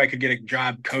because I knew I could get a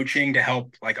job coaching to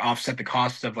help like offset the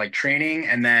cost of like training,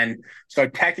 and then so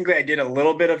technically I did a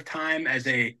little bit of time as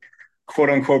a quote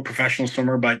unquote professional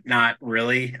swimmer, but not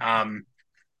really.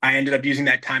 I ended up using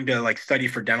that time to like study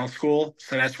for dental school.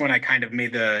 So that's when I kind of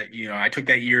made I took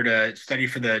that year to study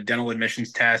for the dental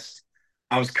admissions test.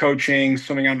 I was coaching,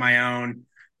 swimming on my own.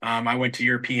 I went to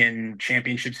European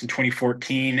championships in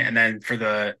 2014. And then for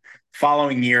the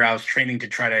following year, I was training to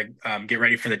try to get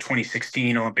ready for the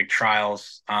 2016 Olympic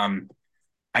trials.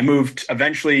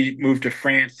 Eventually moved to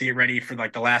France to get ready for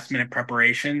like the last minute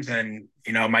preparations. And,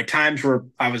 my times were,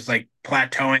 I was like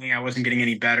plateauing. I wasn't getting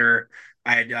any better.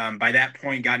 I had, by that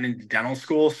point, gotten into dental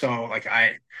school. So like,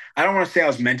 I don't want to say I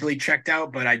was mentally checked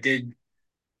out, but I did,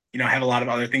 have a lot of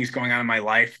other things going on in my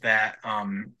life that,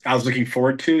 I was looking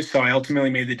forward to. So I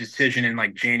ultimately made the decision in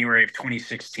like January of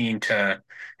 2016 to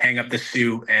hang up the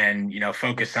suit and,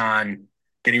 focus on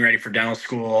getting ready for dental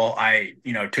school. I,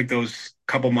 took those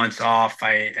couple months off.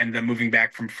 I ended up moving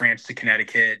back from France to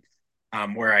Connecticut,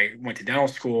 where I went to dental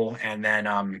school. And then,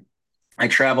 I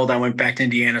traveled. I went back to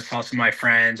Indiana, saw some of my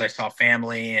friends. I saw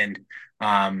family, and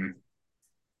um,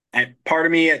 part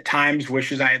of me at times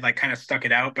wishes I had like kind of stuck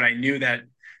it out, but I knew that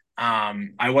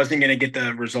I wasn't going to get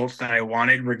the results that I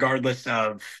wanted, regardless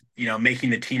of making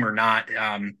the team or not.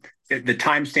 The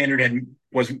time standard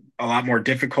was a lot more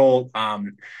difficult.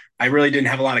 I really didn't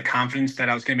have a lot of confidence that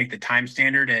I was going to make the time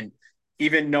standard, and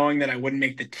even knowing that I wouldn't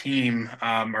make the team,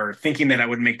 or thinking that I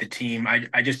wouldn't make the team,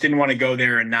 I just didn't want to go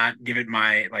there and not give it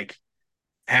my like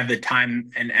have the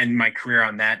time and end my career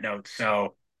on that note.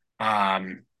 So.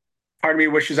 Um, Part of me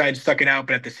wishes I had stuck it out,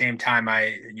 but at the same time,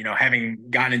 having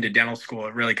gotten into dental school,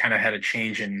 it really kind of had a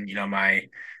change in,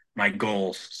 my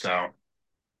goals. So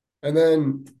And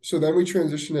then, so then we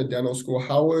transitioned to dental school.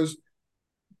 How was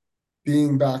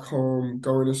being back home,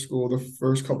 going to school, the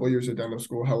first couple of years of dental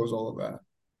school? How was all of that?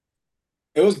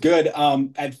 it was good.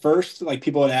 At first, like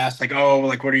people would ask, like, "Oh,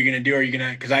 like, what are you gonna do? Are you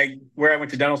gonna?" Because where I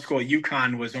went to dental school at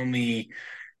UConn was only,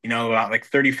 about like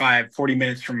 35, 40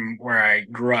 minutes from where I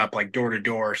grew up, like door to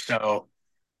door. So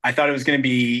I thought it was going to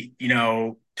be,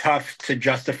 tough to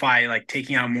justify like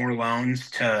taking out more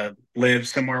loans to live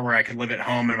somewhere where I could live at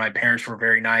home. And my parents were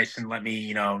very nice and let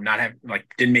me, not have like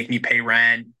didn't make me pay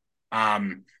rent.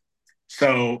 Um,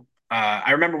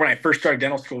 I remember when I first started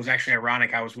dental school, it was actually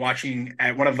ironic. I was watching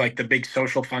at one of like the big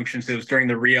social functions. It was during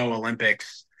the Rio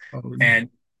Olympics, Oh, and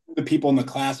the people in the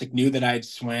class like knew that I had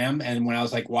swam. And when I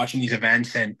was like watching these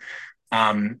events, and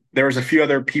there was a few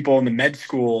other people in the med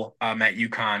school at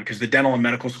UConn, because the dental and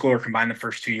medical school are combined the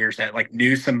first 2 years, that like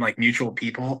knew some like mutual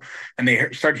people, and they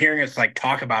started hearing us like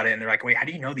talk about it, and they're like, "Wait, how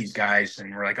do you know these guys?"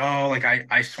 And we're like, "Oh, like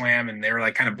I swam," and they were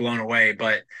like kind of blown away.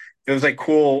 But it was like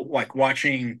cool like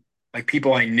watching like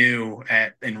people I knew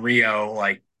at in Rio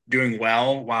like doing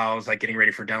well while I was like getting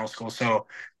ready for dental school. So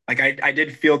like I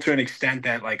did feel to an extent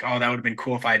that like, oh, that would have been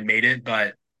cool if I had made it,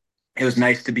 but it was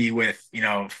nice to be with,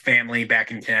 family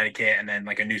back in Connecticut and then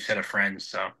like a new set of friends.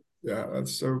 So yeah,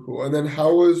 that's so cool. And then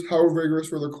how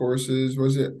rigorous were the courses?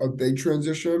 Was it a big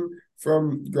transition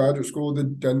from graduate school to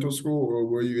dental school, or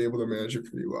were you able to manage it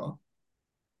pretty well?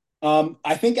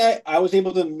 I think I was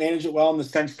able to manage it well in the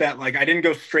sense that like I didn't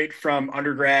go straight from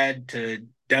undergrad to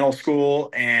dental school,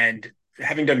 and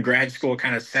having done grad school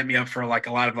kind of set me up for like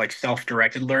a lot of like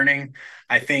self-directed learning.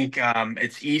 I think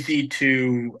it's easy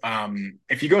to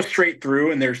if you go straight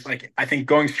through, and there's like I think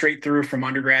going straight through from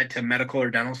undergrad to medical or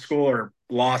dental school or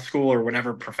law school or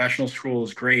whatever professional school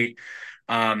is great.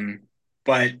 Um,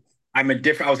 but I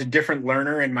was a different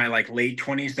learner in my like late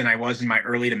 20s than I was in my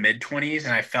early to mid 20s,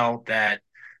 and I felt that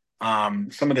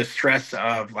some of the stress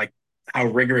of like how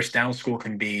rigorous dental school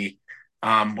can be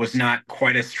was not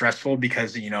quite as stressful,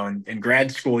 because in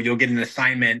grad school you'll get an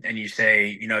assignment and you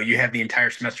say you have the entire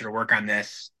semester to work on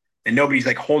this, and nobody's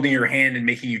like holding your hand and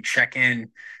making you check in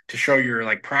to show your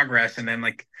like progress, and then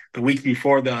like the week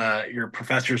before the your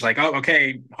professor's like, oh,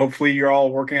 okay, hopefully you're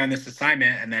all working on this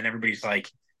assignment, and then everybody's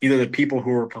like either the people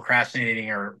who are procrastinating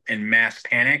are in mass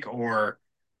panic, or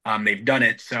they've done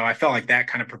it. So I felt like that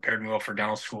kind of prepared me well for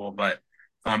dental school. But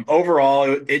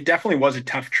overall, it definitely was a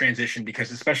tough transition,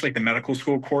 because especially like the medical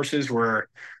school courses were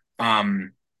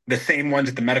um, the same ones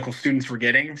that the medical students were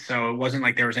getting. So it wasn't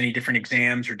like there was any different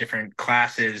exams or different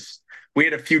classes. We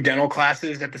had a few dental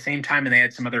classes at the same time, and they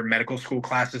had some other medical school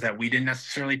classes that we didn't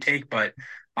necessarily take. But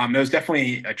it was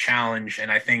definitely a challenge,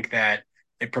 and I think that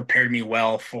it prepared me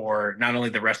well for not only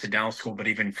the rest of dental school, but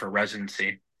even for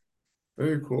residency.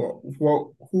 Very cool.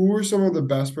 Well, who were some of the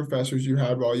best professors you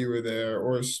had while you were there,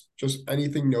 or just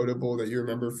anything notable that you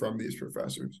remember from these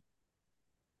professors?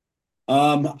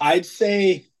 I'd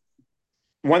say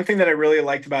one thing that I really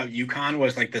liked about UConn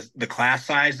was like the class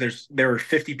size. There were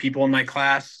 50 people in my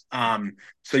class.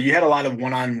 So you had a lot of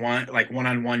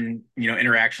one-on-one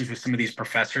interactions with some of these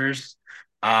professors.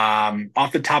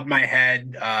 Off the top of my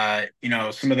head,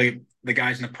 some of the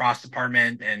guys in the pros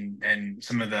department and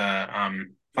some of the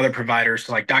other providers.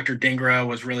 So like Dr. Dingra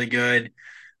was really good.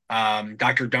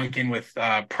 Dr. Duncan with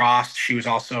Prost, she was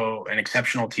also an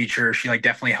exceptional teacher. She like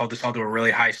definitely held us all to a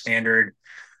really high standard.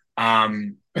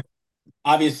 Um,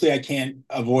 Obviously, I can't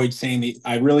avoid saying that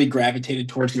I really gravitated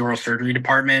towards the oral surgery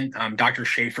department. Dr.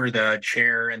 Schaefer, the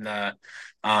chair and the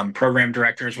program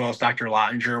director, as well as Dr.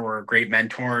 Lottinger, were great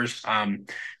mentors.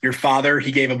 Your father,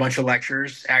 he gave a bunch of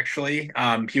lectures. Actually,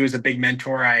 he was a big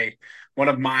mentor. One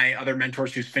of my other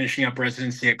mentors who's finishing up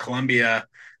residency at Columbia.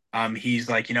 He's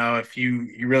like, if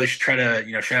you really should try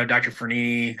to, shout out Dr.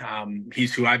 Fernini.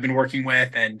 He's who I've been working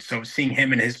with, and so seeing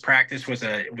him in his practice was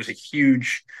a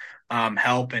huge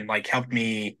help and like helped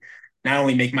me not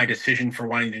only make my decision for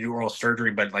wanting to do oral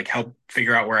surgery, but like help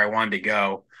figure out where I wanted to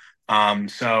go.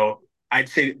 So I'd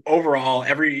say overall,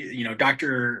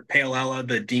 Dr. Paolella,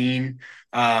 the dean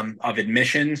of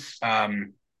admissions,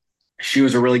 she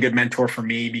was a really good mentor for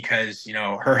me because,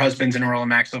 her husband's in oral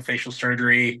and maxillofacial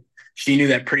surgery. She knew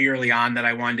that pretty early on that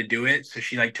I wanted to do it. So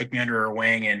she like took me under her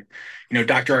wing. And,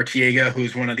 Dr. Artiega,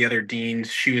 who's one of the other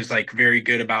deans, she was like very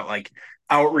good about like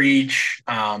outreach,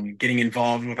 getting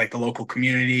involved with like the local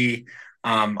community,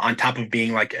 on top of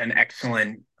being like an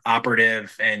excellent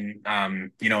operative and,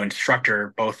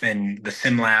 instructor, both in the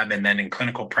sim lab and then in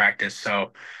clinical practice.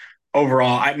 So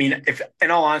overall, I mean, if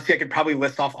in all honesty, I could probably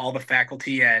list off all the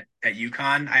faculty at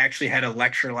UConn. I actually had a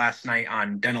lecture last night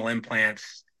on dental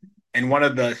implants, and one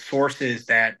of the sources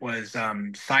that was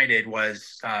cited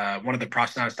was one of the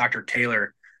prosthodontists, Dr.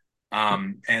 Taylor,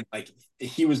 and like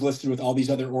he was listed with all these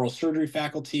other oral surgery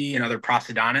faculty and other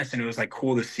prosthodontists, and it was like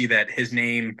cool to see that his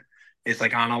name is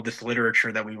like on all this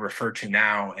literature that we refer to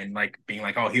now, and like being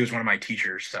like, oh, he was one of my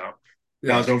teachers. So that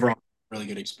Yeah, was overall a really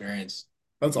good experience.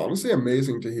 that's honestly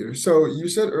amazing to hear. So you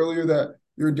said earlier that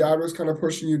your dad was kind of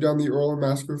pushing you down the oral and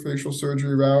maxillofacial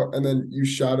surgery route, and then you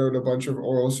shadowed a bunch of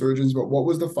oral surgeons. But what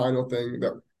was the final thing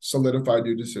that solidified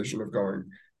your decision of going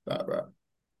that route?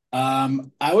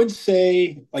 I would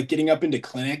say like getting into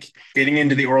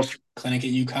the oral clinic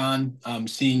at UConn,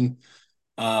 seeing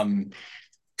um,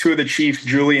 two of the chiefs,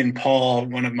 Julie and Paul,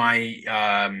 one of my,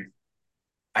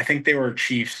 I think they were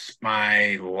chiefs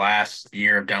my last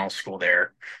year of dental school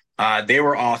there. They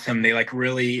were awesome. They like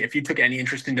really, if you took any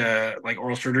interest into like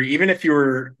oral surgery, even if you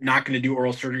were not going to do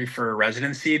oral surgery for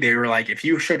residency, they were like, if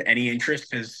you showed any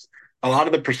interest, because a lot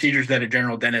of the procedures that a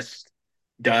general dentist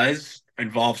does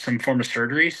involve some form of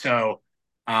surgery. So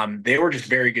they were just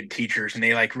very good teachers and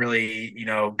they like really,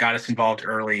 got us involved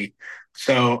early.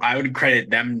 So I would credit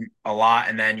them a lot.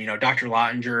 And then, Dr.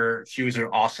 Lottinger, she was an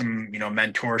awesome,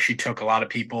 mentor. She took a lot of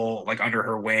people like under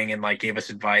her wing and like gave us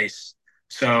advice.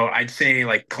 So I'd say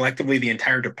like collectively the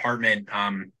entire department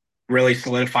really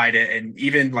solidified it. And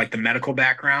even like the medical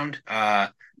background,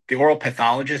 the oral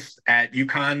pathologists at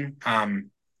UConn,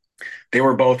 they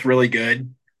were both really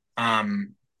good.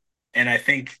 Um, and I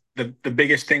think the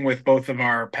biggest thing with both of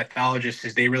our pathologists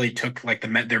is they really took like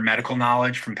their medical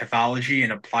knowledge from pathology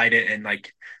and applied it and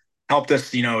like helped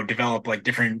us, develop like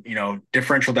different,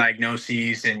 differential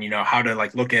diagnoses and how to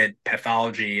like look at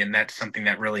pathology. And that's something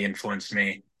that really influenced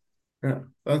me. Yeah,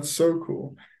 that's so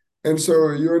cool. And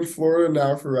so you're in Florida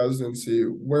now for residency.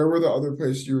 Where were the other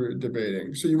places you were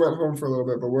debating? So you went home for a little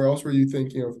bit, but where else were you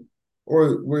thinking of,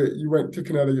 or where you went to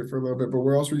Connecticut for a little bit, but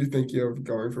where else were you thinking of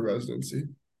going for residency?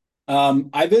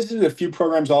 I visited a few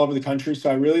programs all over the country. So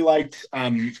I really liked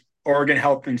Oregon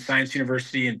Health and Science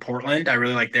University in Portland. I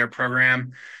really liked their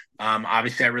program.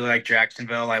 Obviously, I really liked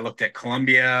Jacksonville. I looked at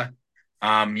Columbia.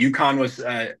 UConn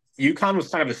was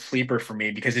kind of a sleeper for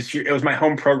me because it was my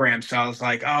home program. So I was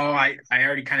like, oh, I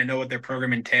already kind of know what their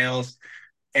program entails.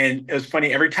 And it was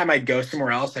funny. Every time I'd go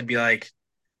somewhere else, I'd be like,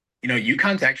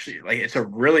 UConn's actually like it's a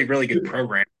really, really good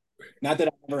program. Not that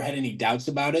I ever had any doubts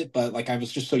about it, but like I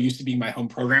was just so used to being my home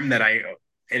program that it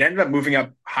ended up moving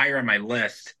up higher on my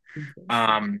list,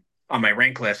 on my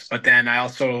rank list. But then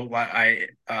I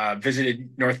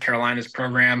visited North Carolina's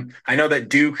program. I know that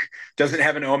Duke doesn't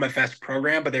have an OMFS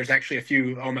program, but there's actually a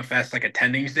few OMFS like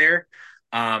attendings there.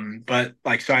 But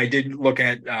like so I did look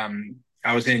at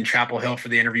I was in Chapel Hill for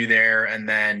the interview there, and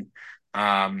then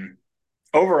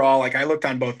overall, like I looked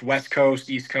on both West Coast,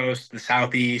 East Coast, the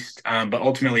Southeast, but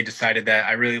ultimately decided that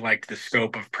I really liked the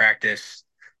scope of practice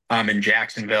in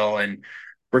Jacksonville. And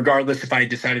regardless if I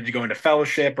decided to go into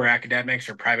fellowship or academics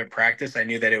or private practice, I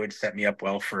knew that it would set me up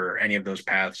well for any of those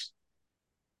paths.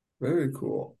 Very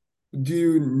cool. Do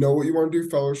you know what you want to do?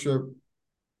 Fellowship,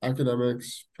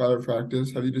 academics, private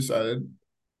practice? Have you decided?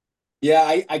 Yeah,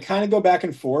 I kind of go back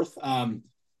and forth.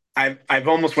 I've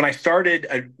almost when I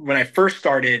first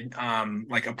started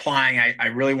like applying, I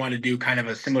really want to do kind of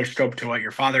a similar scope to what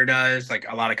your father does, like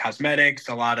a lot of cosmetics,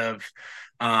 a lot of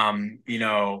you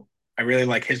know, I really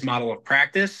like his model of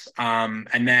practice.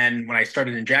 And then when I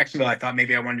started in Jacksonville, I thought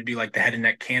maybe I wanted to do like the head and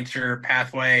neck cancer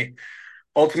pathway.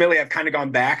 Ultimately, I've kind of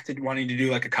gone back to wanting to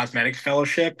do like a cosmetics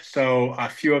fellowship. So a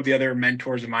few of the other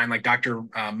mentors of mine, like Dr.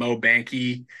 Mo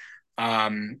Banky,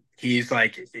 he's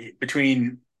like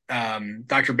between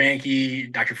Dr.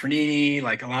 Banky, Dr. Fernini,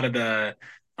 like a lot of the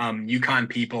UConn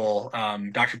people,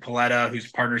 Dr. Paletta,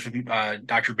 who's partners with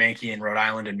Dr. Banky in Rhode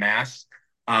Island and Mass.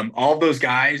 All of those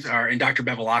guys are, and Dr.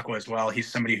 Bevilacqua as well. He's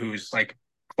somebody who's like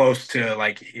close to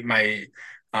like my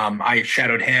I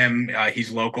shadowed him.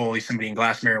 He's local. He's somebody in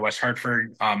Glassmere, West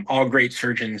Hartford. All great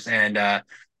surgeons and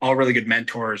all really good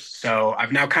mentors. So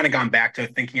I've now kind of gone back to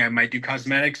thinking I might do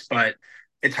cosmetics, but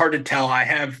it's hard to tell. I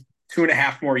have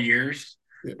 2.5 more years,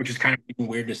 Yeah, which is kind of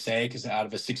weird to say because out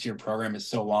of a 6 year program is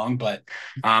so long. But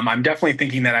I'm definitely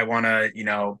thinking that I want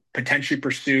to, potentially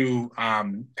pursue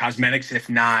cosmetics, if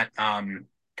not,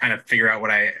 kind of figure out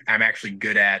what I'm actually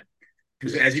good at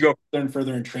because yeah, as you go further and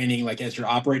further in training, like as you're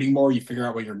operating more, you figure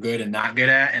out what you're good and not good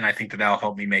at. And I think that that'll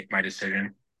help me make my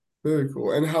decision. very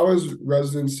cool. And how is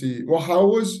residency? Well,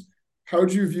 how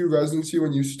did you view residency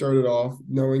when you started off,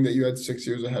 knowing that you had 6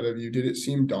 years ahead of you? Did it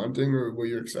seem daunting, or were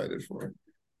you excited for it?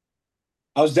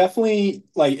 I was definitely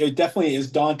like, it definitely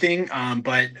is daunting.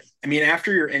 But I mean,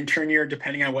 after your intern year,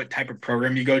 depending on what type of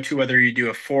program you go to, whether you do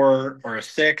a 4 or a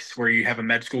 6, where you have a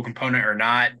med school component or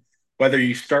not, whether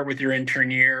you start with your intern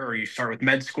year or you start with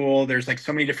med school, there's like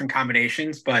so many different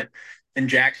combinations. But in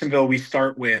Jacksonville, we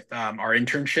start with our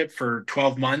internship for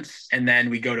 12 months, and then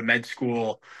we go to med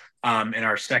school in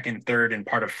our second, third, and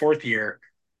part of fourth year.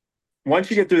 Once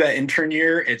you get through that intern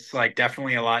year, it's like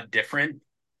definitely a lot different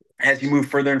as you move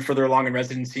further and further along in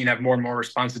residency and have more and more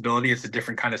responsibility, it's a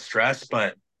different kind of stress.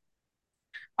 But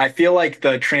I feel like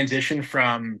the transition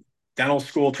from dental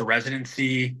school to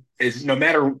residency is no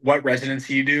matter what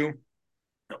residency you do,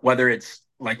 whether it's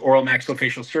like oral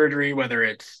maxillofacial surgery, whether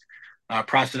it's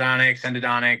prosthodontics,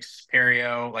 endodontics,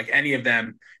 perio, like any of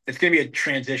them, it's going to be a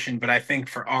transition. But I think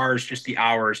for ours, just the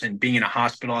hours and being in a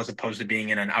hospital as opposed to being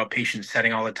in an outpatient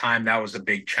setting all the time, that was a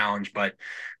big challenge. But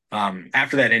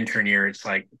after that intern year, it's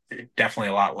like definitely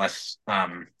a lot less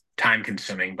time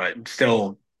consuming, but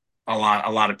still a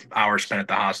lot of hours spent at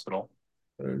the hospital.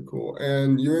 Very cool.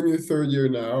 And you're in your third year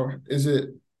now. Has it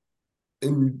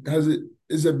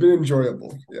been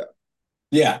enjoyable? Yeah.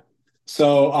 Yeah.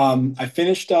 So I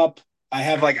finished up.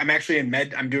 I'm actually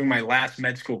I'm doing my last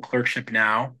med school clerkship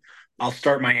now. I'll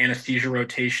start my anesthesia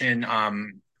rotation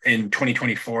in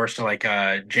 2024, so like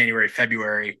January,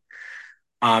 February.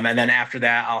 And then after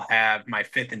that, I'll have my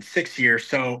fifth and sixth year.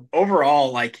 So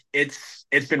overall, like it's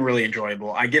been really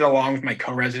enjoyable. I get along with my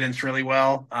co-residents really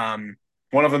well.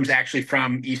 One of them's actually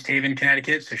from East Haven,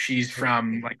 Connecticut, so she's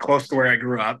from like close to where I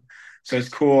grew up. So it's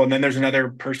cool. And then there's another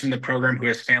person in the program who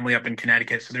has family up in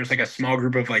Connecticut. So there's like a small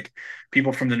group of like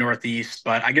people from the Northeast.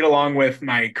 But I get along with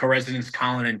my co-residents,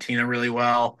 Colin and Tina, really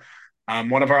well.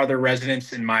 One of our other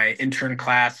residents in my intern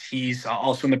class, he's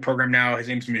also in the program now. His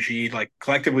name's Majid. Like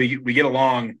collectively, we get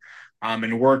along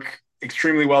and work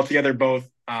extremely well together, both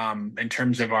in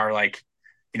terms of our like,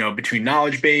 between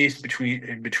knowledge base,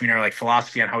 between our like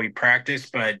philosophy on how we practice,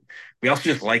 but we also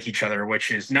just like each other, which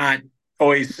is not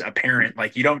always apparent.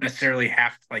 Like you don't necessarily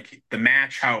have like the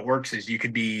match. How it works is you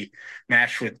could be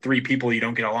matched with 3 people you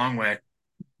don't get along with,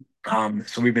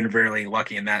 so we've been very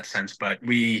lucky in that sense. But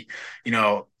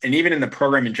and even in the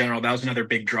program in general, that was another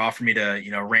big draw for me to,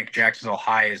 rank Jacksonville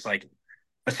high is like,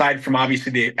 aside from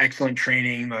obviously the excellent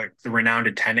training, like the renowned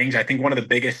attendings, I think one of the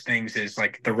biggest things is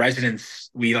like the residents,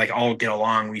 we like all get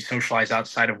along. We socialize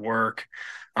outside of work.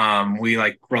 We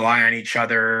like rely on each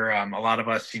other. A lot of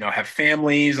us, have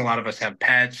families. A lot of us have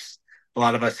pets. A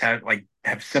lot of us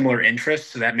have similar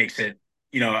interests. So that makes it,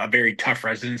 a very tough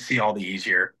residency all the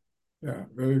easier. Yeah,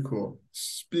 very cool.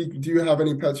 Do you have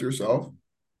any pets yourself?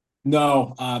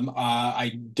 No,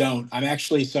 I don't.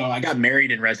 So I got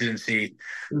married in residency,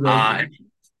 and Congratulations.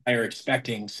 I are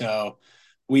expecting. So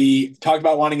we talked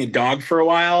about wanting a dog for a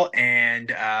while,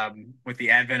 and with the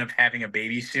advent of having a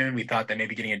baby soon, we thought that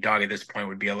maybe getting a dog at this point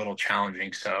would be a little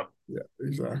challenging. So Yeah,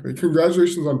 exactly.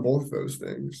 Congratulations on both those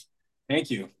things. thank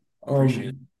you. Appreciate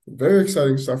it. Very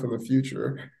exciting stuff in the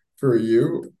future for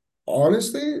you.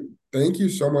 Honestly, thank you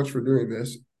so much for doing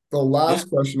this. The Yeah. last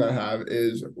question I have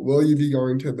is, will you be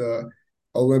going to the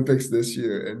Olympics this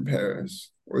year in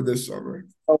Paris or this summer?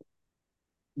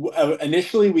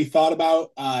 Initially we thought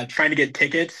about trying to get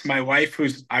tickets. My wife,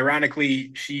 who's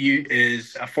ironically, she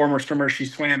is a former swimmer. She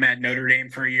swam at Notre Dame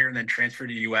for a year and then transferred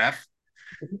to UF.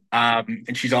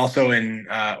 And she's also in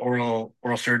oral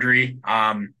surgery.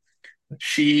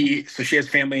 She has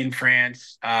family in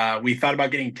France. We thought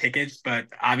about getting tickets, but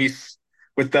obvious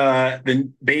with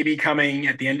the baby coming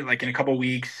at the end, like in a couple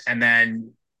weeks, and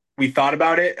then we thought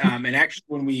about it. And actually,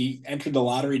 when we entered the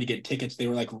lottery to get tickets, they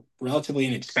were like relatively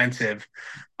inexpensive.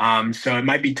 So it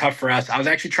might be tough for us. I was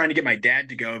actually trying to get my dad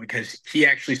to go because he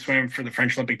actually swam for the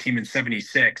French Olympic team in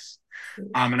 '76.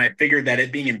 And I figured that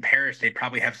it being in Paris, they'd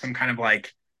probably have some kind of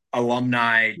like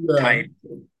alumni Yeah. type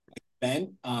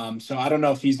event. So I don't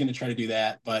know if he's going to try to do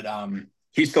that, but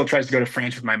he still tries to go to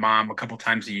France with my mom a couple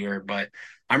times a year. But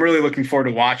I'm really looking forward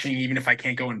to watching, even if I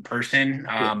can't go in person.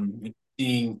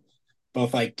 Seeing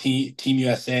both like Team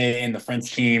USA and the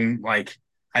French team, like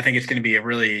I think it's going to be a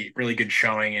really really good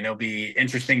showing, and it'll be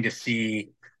interesting to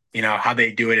see. How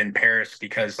they do it in Paris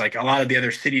because like a lot of the other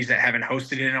cities that haven't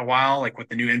hosted it in a while, like with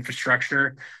the new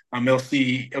infrastructure,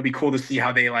 it'll be cool to see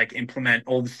how they like implement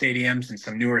old stadiums and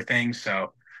some newer things.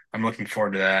 So I'm looking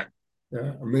forward to that.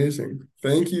 Yeah. Amazing.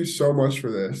 Thank you so much for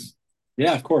this.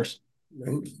 Yeah, of course.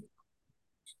 Thank you.